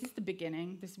this is the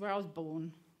beginning, this is where I was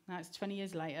born, now it's 20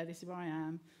 years later, this is where I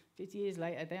am, 50 years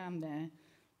later, there I'm there,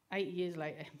 8 years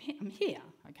later, I'm here,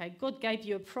 okay? God gave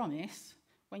you a promise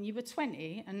when you were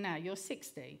 20 and now you're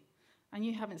 60 and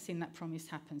you haven't seen that promise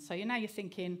happen. So now you're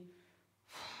thinking,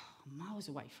 I'm miles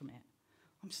away from it.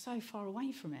 I'm so far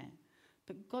away from it.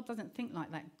 But God doesn't think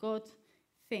like that. God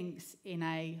thinks in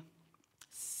a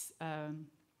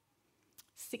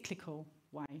cyclical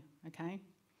way, okay?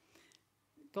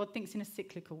 God thinks in a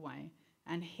cyclical way,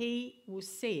 and he will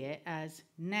see it as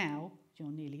now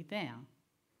you're nearly there,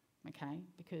 okay?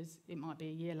 Because it might be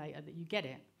a year later that you get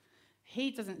it.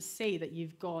 He doesn't see that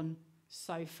you've gone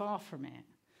so far from it.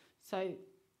 So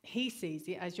he sees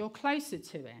it as you're closer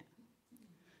to it.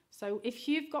 So if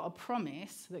you've got a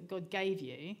promise that God gave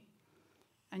you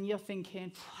and you're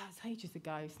thinking, that's ages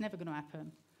ago, it's never going to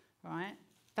happen, right?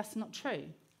 That's not true,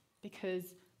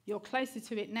 because you're closer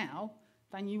to it now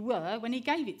than you were when he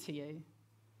gave it to you.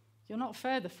 You're not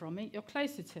further from it, you're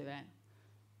closer to it.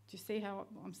 Do you see what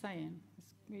I'm saying?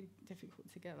 It's really difficult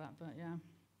to get that, but yeah.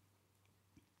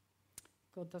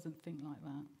 God doesn't think like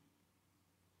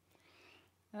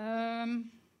that.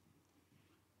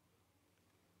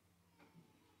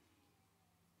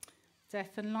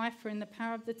 Death and life are in the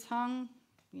power of the tongue.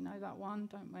 We know that one,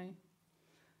 don't we?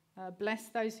 Bless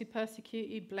those who persecute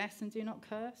you. Bless and do not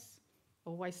curse.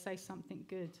 Always say something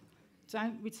good.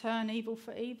 Don't return evil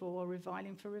for evil or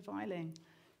reviling for reviling.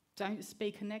 Don't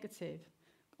speak a negative.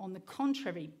 On the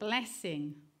contrary,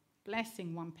 blessing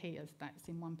 1 Peter, that's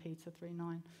in 1 Peter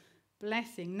 3:9.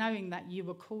 Blessing, knowing that you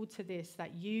were called to this,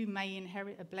 that you may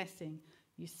inherit a blessing.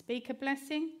 You speak a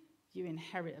blessing, you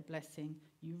inherit a blessing.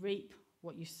 You reap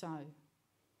what you sow.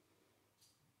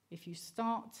 If you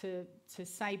start to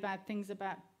say bad things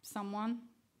about someone,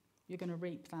 you're going to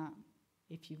reap that.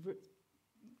 If you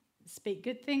speak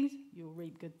good things, you'll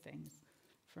reap good things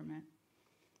from it.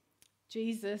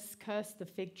 Jesus cursed the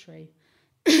fig tree.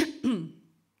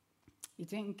 He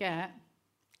didn't get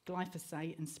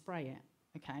glyphosate and spray it,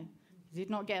 okay? He did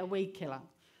not get a weed killer.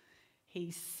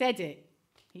 He said it.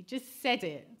 He just said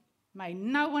it. May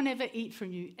no one ever eat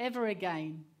from you ever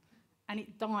again. And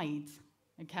it died,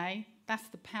 okay? That's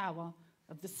the power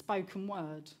of the spoken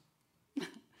word.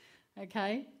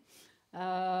 Okay?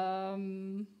 Have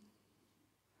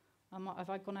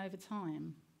I gone over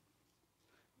time?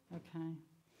 Okay.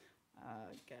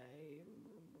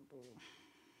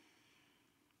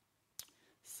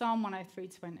 Psalm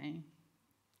 103:20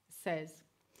 says,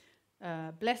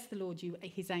 bless the Lord, you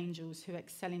his angels who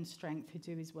excel in strength, who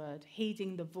do his word,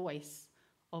 heeding the voice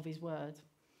of his word.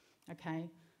 Okay?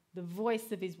 The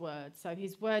voice of his word. So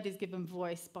his word is given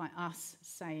voice by us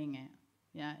saying it.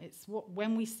 Yeah, it's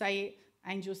when we say it,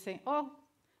 angels say, oh,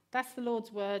 that's the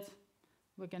Lord's word.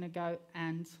 We're going to go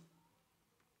and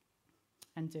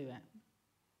do it.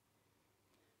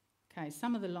 Okay,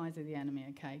 some of the lies of the enemy,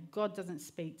 okay? God doesn't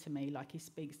speak to me like he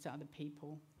speaks to other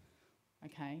people.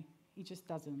 Okay? He just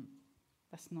doesn't.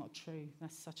 That's not true.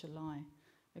 That's such a lie.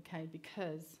 Okay,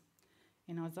 because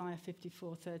in Isaiah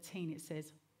 54:13 it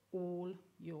says, all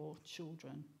your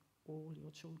children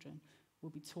will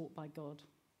be taught by God,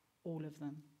 all of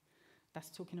them. That's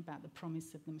talking about the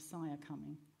promise of the Messiah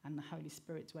coming and the Holy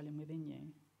Spirit dwelling within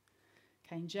you.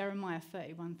 Okay, in Jeremiah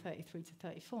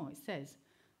 31:33-34 it says,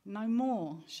 no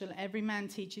more shall every man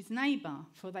teach his neighbour,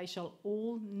 for they shall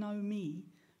all know me,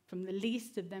 from the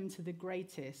least of them to the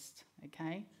greatest.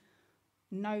 Okay,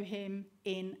 know him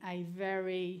in a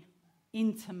very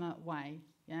intimate way.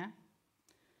 Yeah.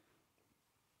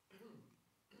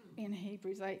 In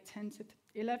Hebrews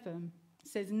 8:10-11, it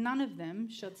says, none of them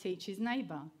shall teach his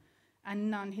neighbour,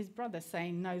 and none his brother,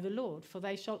 saying, know the Lord, for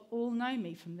they shall all know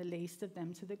me, from the least of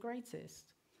them to the greatest.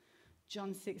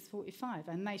 John 6:45,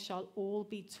 and they shall all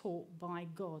be taught by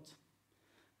God.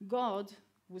 God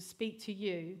will speak to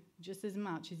you just as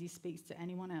much as he speaks to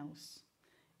anyone else.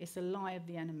 It's a lie of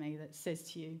the enemy that says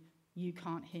to you, you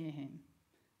can't hear him.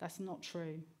 That's not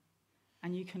true.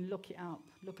 And you can look up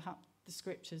the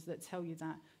scriptures that tell you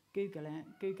that. Google it,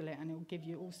 and it will give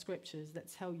you all scriptures that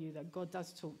tell you that God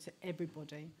does talk to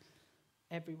everybody,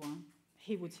 everyone.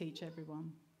 He will teach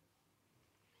everyone.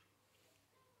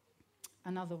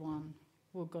 Another one,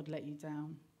 will God let you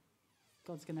down?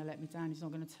 God's going to let me down. He's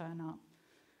not going to turn up.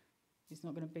 He's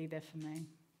not going to be there for me.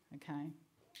 Okay?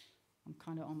 I'm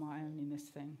kind of on my own in this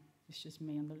thing. It's just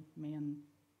me and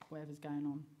whatever's going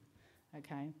on.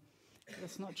 Okay?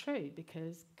 That's not true,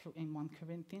 because in 1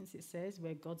 Corinthians it says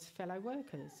we're God's fellow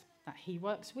workers, that he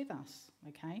works with us,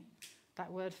 okay?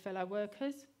 That word fellow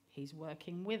workers, he's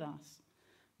working with us.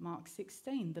 Mark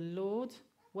 16, the Lord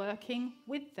working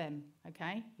with them,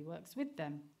 okay? He works with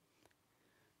them.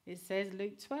 It says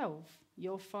Luke 12,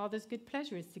 your Father's good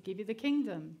pleasure is to give you the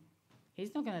kingdom.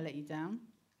 He's not going to let you down.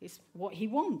 It's what he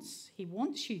wants. He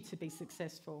wants you to be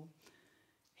successful.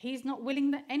 He's not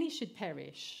willing that any should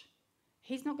perish.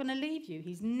 He's not going to leave you.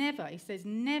 He says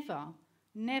never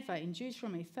in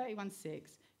Deuteronomy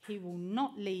 31:6, he will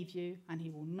not leave you and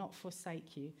he will not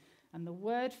forsake you. And the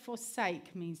word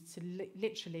forsake means to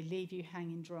literally leave you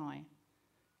hanging dry,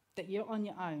 that you're on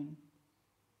your own.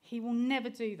 He will never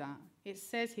do that. It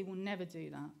says he will never do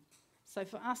that. So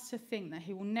for us to think that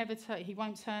he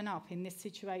won't turn up in this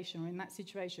situation or in that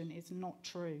situation is not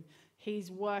true.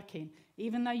 He's working,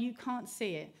 even though you can't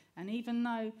see it, and even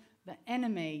though the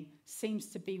enemy seems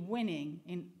to be winning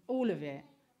in all of it,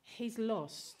 he's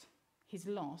lost. He's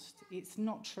lost. It's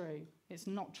not true. It's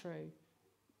not true.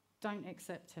 Don't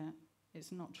accept it.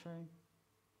 It's not true.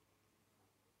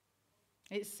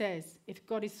 It says, if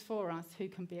God is for us, who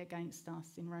can be against us,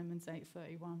 in Romans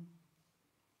 8:31.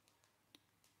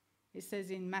 It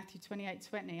says in Matthew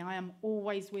 28:20, I am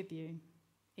always with you,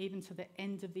 even to the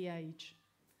end of the age.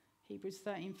 Hebrews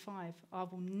 13:5, I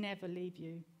will never leave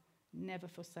you, never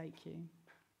forsake you.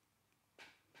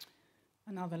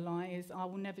 Another lie is, I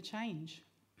will never change.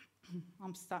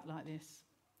 I'm stuck like this.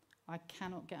 I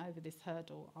cannot get over this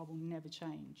hurdle. I will never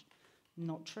change.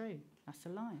 Not true. That's a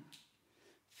lie.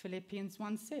 Philippians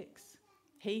 1:6,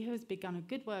 he who has begun a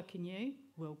good work in you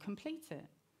will complete it.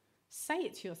 Say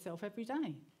it to yourself every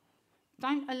day.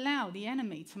 Don't allow the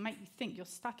enemy to make you think you're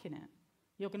stuck in it.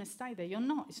 You're going to stay there. You're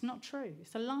not. It's not true.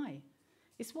 It's a lie.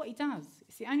 It's what he does.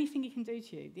 It's the only thing he can do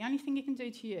to you. The only thing he can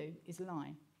do to you is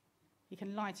lie. He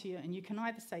can lie to you, and you can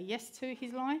either say yes to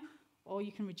his lie or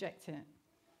you can reject it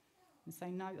and say,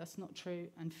 no, that's not true,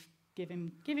 and give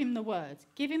him the word.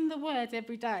 Give him the word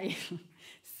every day.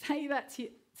 Say that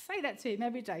to him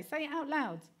every day. Say it out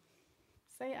loud.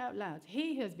 Say it out loud.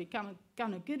 He who has begun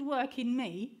a good work in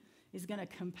me is going to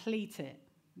complete it.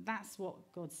 That's what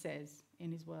God says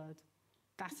in his word.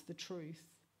 That's the truth.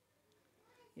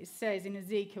 It says in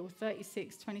Ezekiel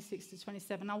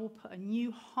 36:26-27, I will put a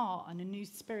new heart and a new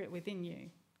spirit within you.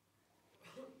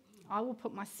 I will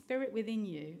put my spirit within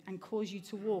you and cause you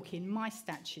to walk in my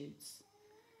statutes,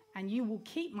 and you will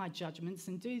keep my judgments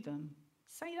and do them.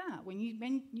 Say that. When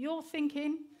you're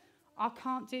thinking, I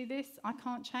can't do this, I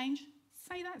can't change,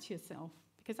 say that to yourself,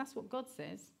 because that's what God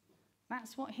says.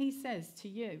 That's what he says to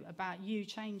you about you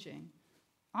changing.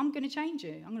 I'm going to change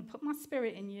you. I'm going to put my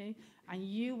spirit in you, and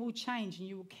you will change, and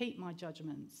you will keep my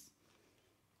judgments.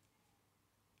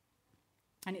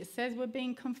 And it says we're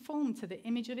being conformed to the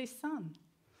image of his son.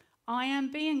 I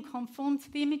am being conformed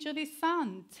to the image of his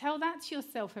son. Tell that to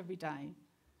yourself every day.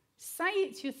 Say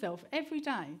it to yourself every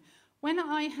day. When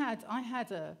I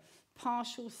had a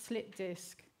partial slip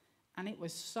disc, and it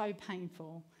was so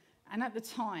painful. And at the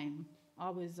time, I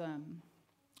was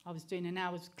doing an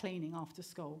hour's cleaning after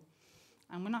school.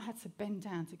 And when I had to bend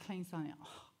down to clean something,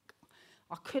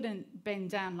 I couldn't bend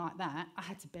down like that. I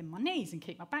had to bend my knees and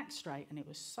keep my back straight, and it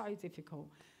was so difficult.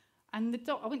 And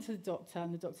I went to the doctor,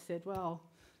 and the doctor said, well,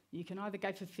 you can either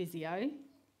go for physio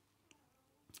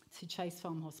to Chase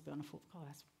Farm Hospital. And I thought, God,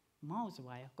 that's miles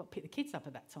away. I've got to pick the kids up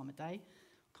at that time of day.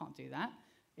 Can't do that.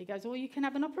 He goes, or you can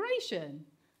have an operation.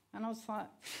 And I was like,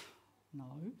 no,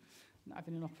 I'm not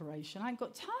having an operation. I ain't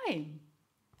got time.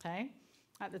 Okay?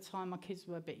 At the time, my kids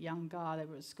were a bit younger. They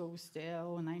were at school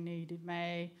still, and they needed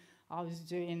me. I was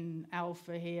doing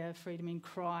Alpha here, Freedom in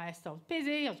Christ. I was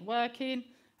busy. I was working.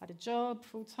 Had a job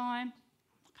full time.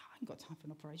 I ain't got time for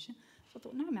an operation. So I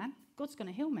thought, no, man, God's going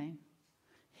to heal me.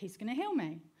 He's going to heal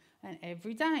me. And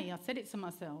every day, I said it to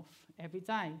myself, every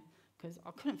day, because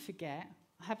I couldn't forget.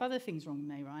 I have other things wrong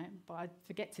with me, right? But I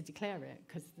forget to declare it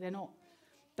because they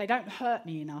don't hurt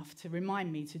me enough to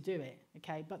remind me to do it,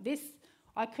 okay? But this,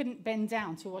 I couldn't bend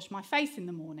down to wash my face in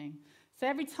the morning. So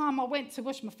every time I went to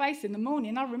wash my face in the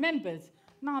morning, I remembered,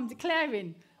 no, I'm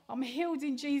declaring, I'm healed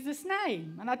in Jesus'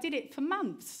 name. And I did it for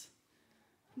months.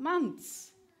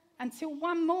 Until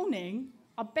one morning,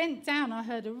 I bent down, I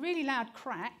heard a really loud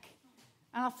crack,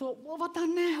 and I thought, what have I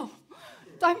done now?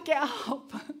 Don't get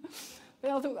up. But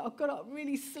I thought, I got up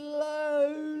really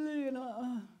slowly, and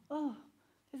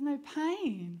there's no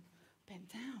pain.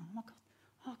 Bent down, oh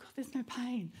God, there's no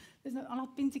pain. And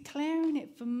I've been declaring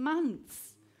it for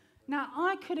months. Now,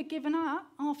 I could have given up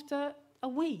after a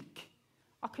week.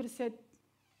 I could have said,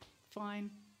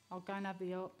 fine, I'll go and have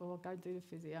the op, or I'll go do the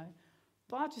physio.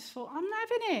 But I just thought, I'm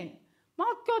having it.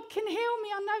 My God can heal me.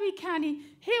 I know he can. He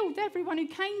healed everyone who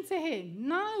came to him.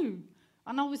 No.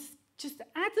 And I was just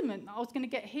adamant that I was going to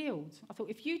get healed. I thought,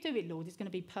 if you do it, Lord, it's going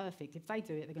to be perfect. If they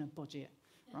do it, they're going to bodge it,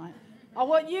 right? I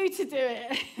want you to do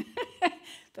it.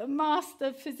 The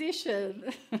master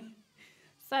physician.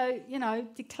 So,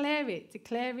 declare it.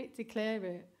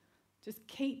 Just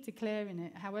keep declaring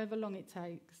it, however long it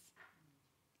takes.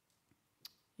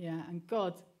 Yeah, and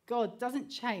God doesn't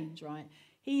change, right?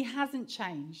 He hasn't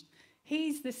changed.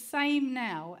 He's the same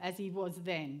now as he was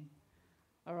then,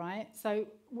 all right? So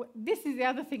this is the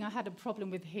other thing I had a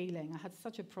problem with healing. I had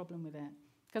such a problem with it.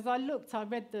 Because I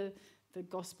read the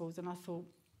Gospels and I thought,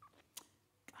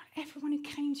 everyone who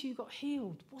came to you got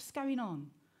healed. What's going on?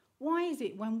 Why is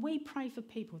it when we pray for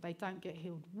people, they don't get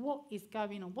healed? What is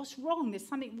going on? What's wrong? There's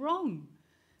something wrong.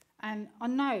 And I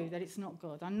know that it's not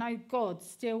God. I know God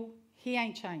still, he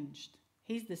ain't changed.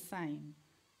 He's the same.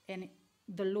 And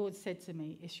the Lord said to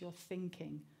me, it's your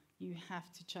thinking. You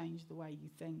have to change the way you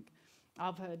think.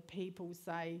 I've heard people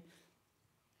say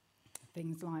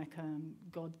things like,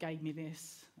 God gave me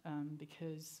this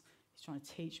because he's trying to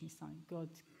teach me something. God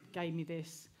gave me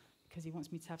this because he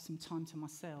wants me to have some time to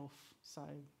myself. So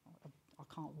I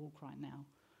can't walk right now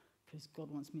because God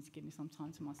wants me to give me some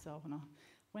time to myself. And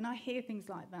when I hear things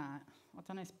like that, I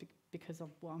don't know if it's because of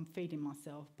what I'm feeding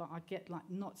myself, but I get like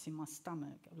knots in my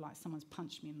stomach, like someone's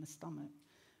punched me in the stomach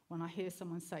when I hear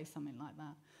someone say something like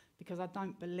that, because I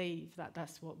don't believe that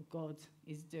that's what God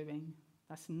is doing.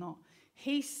 That's not.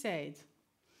 He said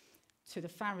to the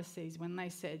Pharisees when they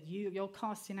said, you're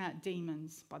casting out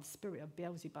demons by the spirit of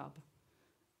Beelzebub,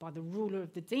 by the ruler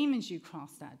of the demons you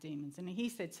cast out demons. And he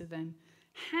said to them,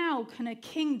 how can a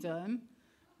kingdom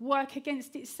work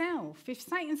against itself? If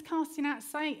Satan's casting out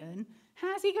Satan,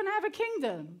 how's he going to have a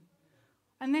kingdom?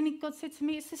 And then God said to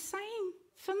me, it's the same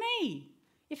for me.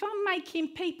 If I'm making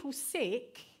people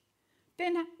sick,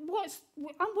 then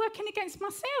I'm working against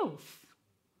myself.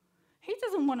 He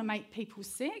doesn't want to make people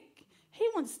sick. He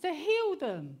wants to heal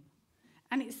them.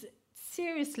 And it's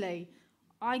seriously,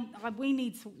 we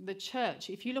need the church.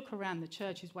 If you look around, the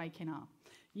church is waking up.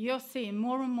 You're seeing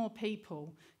more and more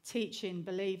people teaching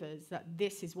believers that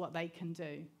this is what they can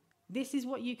do. This is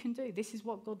what you can do. This is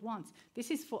what God wants.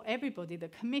 This is for everybody. The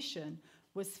commission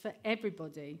was for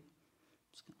everybody.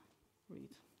 I'm just going to read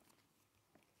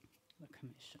the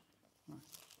commission. Right.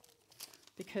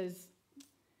 Because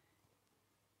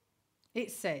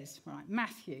it says, right,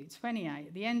 Matthew 28,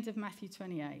 at the end of Matthew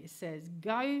 28, it says,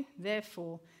 go,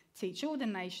 therefore, teach all the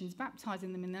nations,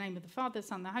 baptizing them in the name of the Father, the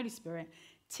Son, and the Holy Spirit.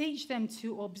 Teach them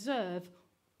to observe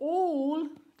all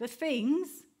the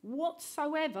things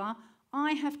whatsoever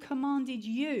I have commanded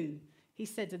you, he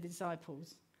said to the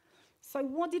disciples. So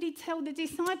what did he tell the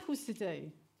disciples to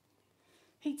do?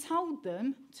 He told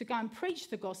them to go and preach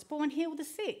the gospel and heal the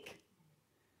sick.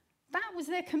 That was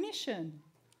their commission.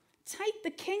 Take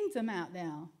the kingdom out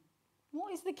there.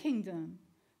 What is the kingdom?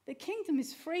 The kingdom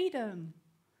is freedom.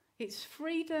 It's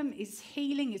freedom, it's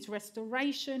healing, it's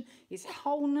restoration, it's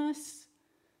wholeness,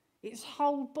 it's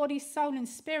whole body, soul and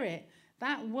spirit.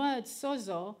 That word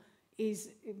sozo is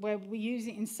where we use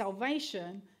it in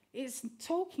salvation. It's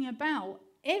talking about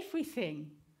everything.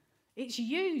 It's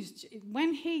used,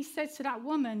 when he says to that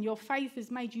woman, your faith has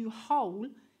made you whole,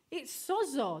 it's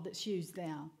sozo that's used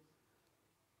there.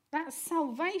 That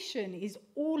salvation is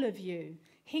all of you.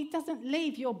 He doesn't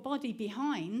leave your body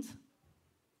behind.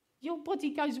 Your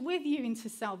body goes with you into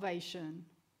salvation.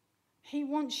 He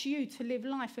wants you to live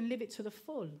life and live it to the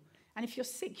full. And if you're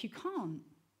sick, you can't.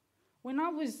 When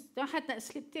I had that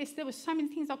slip disc, there were so many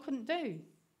things I couldn't do.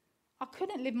 I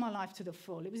couldn't live my life to the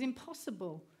full. It was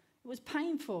impossible. It was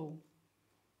painful.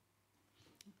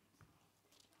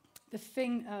 The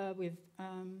thing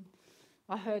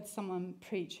I heard someone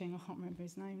preaching, I can't remember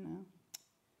his name now,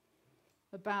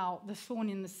 about the thorn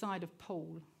in the side of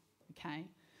Paul, okay?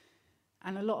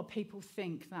 And a lot of people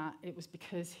think that it was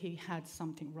because he had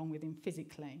something wrong with him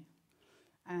physically.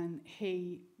 And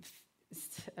he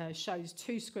shows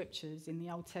two scriptures in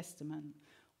the Old Testament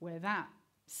where that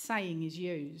saying is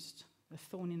used, the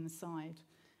thorn in the side.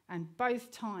 And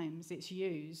both times it's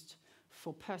used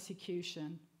for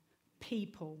persecution,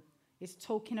 people. It's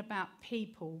talking about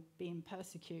people being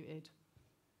persecuted.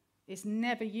 It's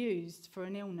never used for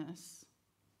an illness.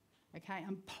 Okay,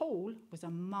 and Paul was a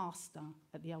master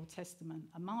at the Old Testament,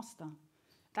 a master.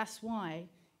 That's why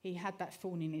he had that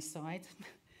thorn in his side,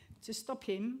 to stop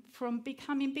him from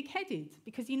becoming big-headed,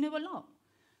 because he knew a lot.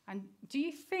 And do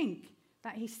you think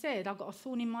that he said, I've got a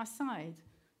thorn in my side,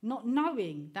 not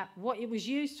knowing that what it was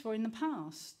used for in the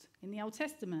past, in the Old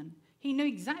Testament? He knew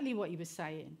exactly what he was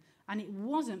saying, and it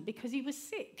wasn't because he was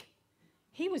sick.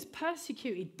 He was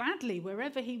persecuted badly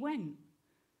wherever he went.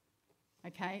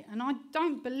 Okay, and I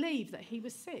don't believe that he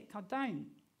was sick. I don't.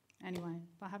 Anyway,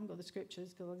 I haven't got the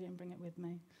scriptures because I didn't bring it with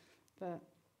me. But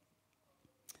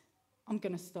I'm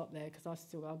going to stop there because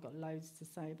I've got loads to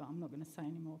say, but I'm not going to say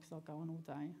anymore because I'll go on all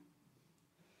day.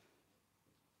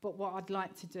 But what I'd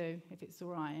like to do, if it's all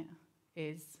right,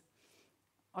 is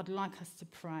I'd like us to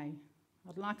pray.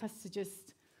 I'd like us to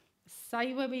just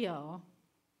say where we are,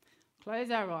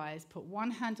 close our eyes, put one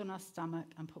hand on our stomach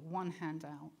and put one hand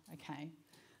out, okay?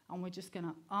 And we're just going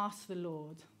to ask the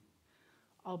Lord.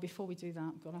 Oh, before we do that,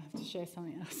 I'm going to have to share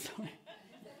something else. Sorry.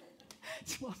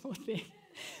 one more thing.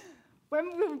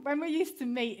 When we used to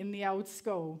meet in the old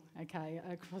school, okay,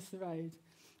 across the road,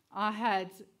 I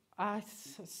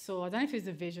saw, I don't know if it was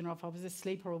a vision or if I was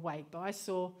asleep or awake, but I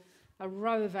saw a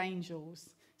row of angels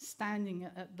standing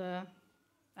at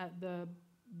the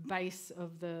base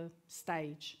of the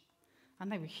stage.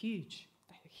 And they were huge.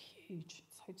 They were huge,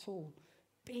 so tall,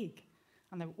 big.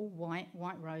 And they were all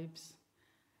white robes.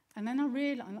 And then I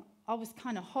realised, I was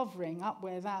kind of hovering up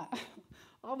where that,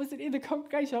 I wasn't in the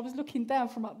congregation, I was looking down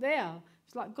from up there.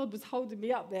 It's like God was holding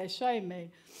me up there, showing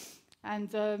me.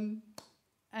 And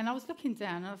I was looking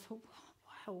down and I thought,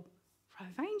 wow, row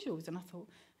of angels. And I thought,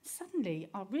 suddenly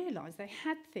I realised they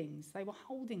had things, they were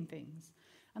holding things.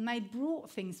 And they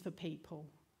brought things for people.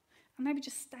 And they were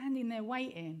just standing there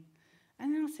waiting.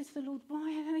 And then I said to the Lord,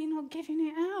 why are they not giving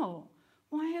it out?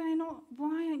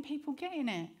 Why aren't people getting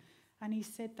it? And he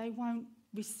said, they won't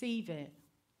receive it.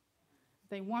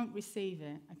 They won't receive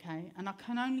it, okay? And I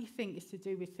can only think it's to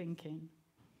do with thinking,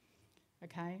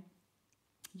 okay?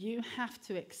 You have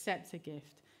to accept a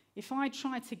gift. If I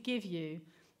try to give you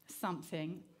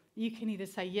something, you can either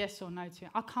say yes or no to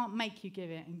it. I can't make you give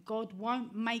it, and God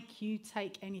won't make you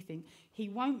take anything. He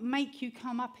won't make you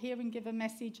come up here and give a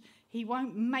message. He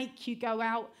won't make you go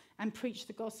out and preach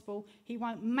the gospel. He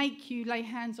won't make you lay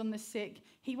hands on the sick.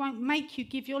 He won't make you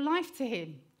give your life to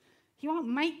him. He won't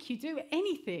make you do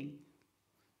anything.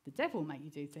 The devil will make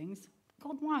you do things.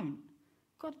 God won't.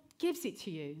 God gives it to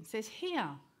you and says, here,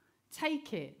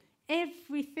 take it.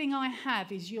 Everything I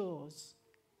have is yours.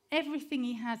 Everything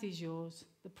he has is yours.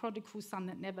 The prodigal son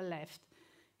that never left.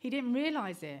 He didn't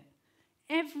realise it.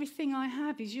 Everything I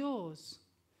have is yours.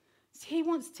 So he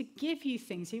wants to give you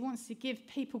things. He wants to give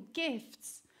people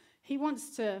gifts. He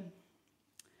wants to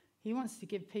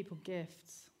give people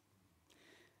gifts.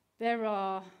 There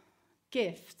are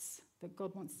gifts that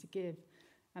God wants to give,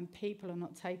 and people are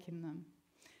not taking them.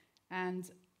 And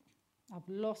I've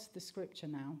lost the scripture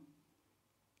now.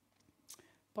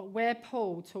 But where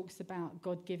Paul talks about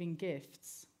God giving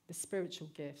gifts, the spiritual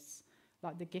gifts,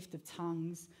 like the gift of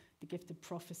tongues, the gift of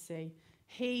prophecy,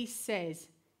 he says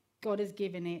God has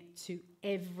given it to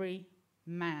every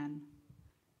man.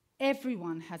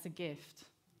 Everyone has a gift.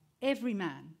 Every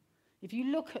man. If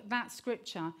you look at that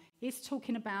scripture, it's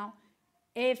talking about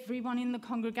everyone in the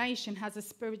congregation has a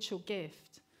spiritual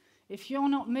gift. If you're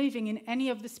not moving in any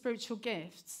of the spiritual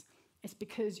gifts, it's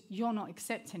because you're not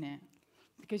accepting it.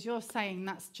 Because you're saying,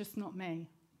 that's just not me.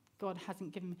 God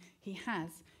hasn't given me. He has.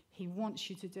 He wants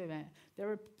you to do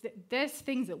it. There's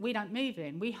things that we don't move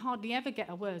in. We hardly ever get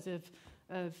a word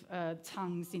of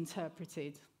tongues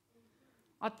interpreted.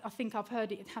 I think I've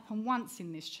heard it happen once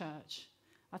in this church.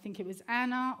 I think it was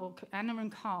Anna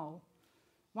and Carl.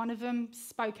 One of them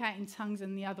spoke out in tongues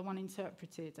and the other one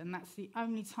interpreted. And that's the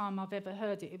only time I've ever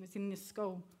heard it. It was in this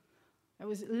school. It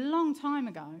was a long time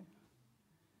ago.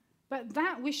 But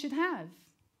that we should have.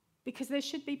 Because there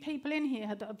should be people in here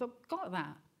that have got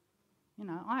that. You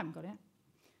know, I haven't got it.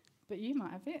 But you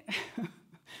might have it.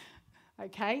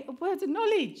 Okay? A word of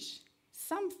knowledge.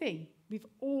 Something. We've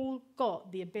all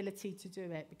got the ability to do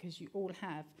it because you all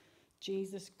have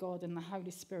Jesus, God, and the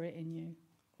Holy Spirit in you.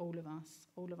 All of us.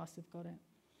 All of us have got it.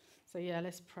 So yeah,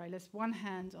 let's pray. Let's one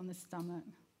hand on the stomach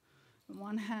and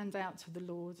one hand out to the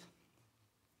Lord.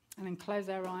 And then close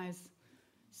our eyes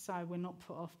so we're not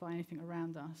put off by anything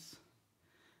around us.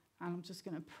 And I'm just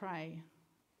going to pray.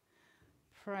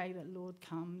 Pray that Lord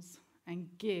comes and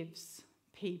gives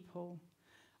people.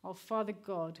 Oh, Father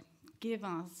God, give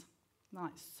us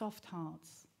like soft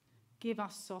hearts. Give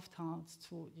us soft hearts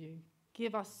toward you.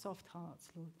 Give us soft hearts,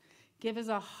 Lord. Give us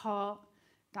a heart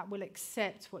that will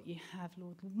accept what you have,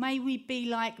 Lord. May we be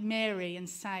like Mary and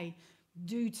say,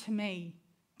 do to me.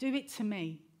 Do it to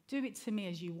me. Do it to me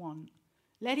as you want.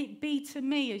 Let it be to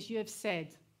me as you have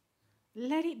said.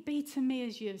 Let it be to me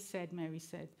as you have said, Mary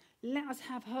said. Let us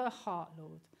have her heart,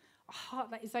 Lord. A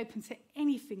heart that is open to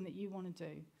anything that you want to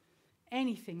do.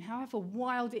 Anything, however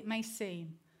wild it may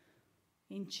seem.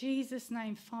 In Jesus'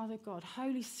 name, Father God,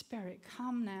 Holy Spirit,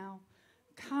 come now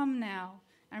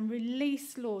and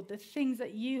release, Lord, the things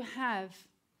that you have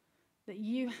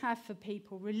for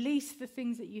people. Release the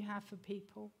things that you have for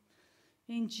people.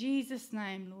 In Jesus'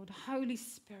 name, Lord, Holy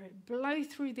Spirit, blow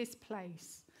through this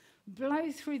place.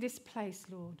 Blow through this place,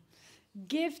 Lord.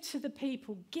 Give to the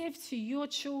people. Give to your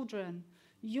children.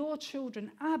 Your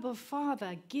children. Abba,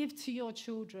 Father, give to your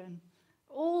children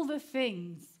all the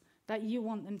things that you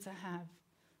want them to have.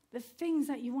 The things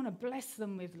that you want to bless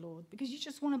them with, Lord, because you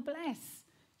just want to bless.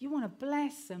 You want to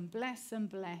bless and bless and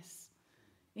bless.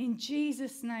 In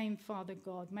Jesus' name, Father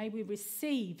God, may we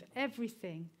receive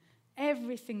everything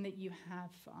that you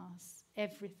have for us.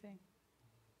 Everything.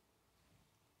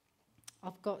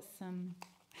 I've got some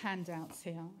handouts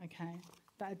here, okay,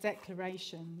 that are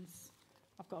declarations.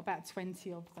 I've got about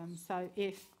 20 of them. So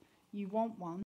if you want one,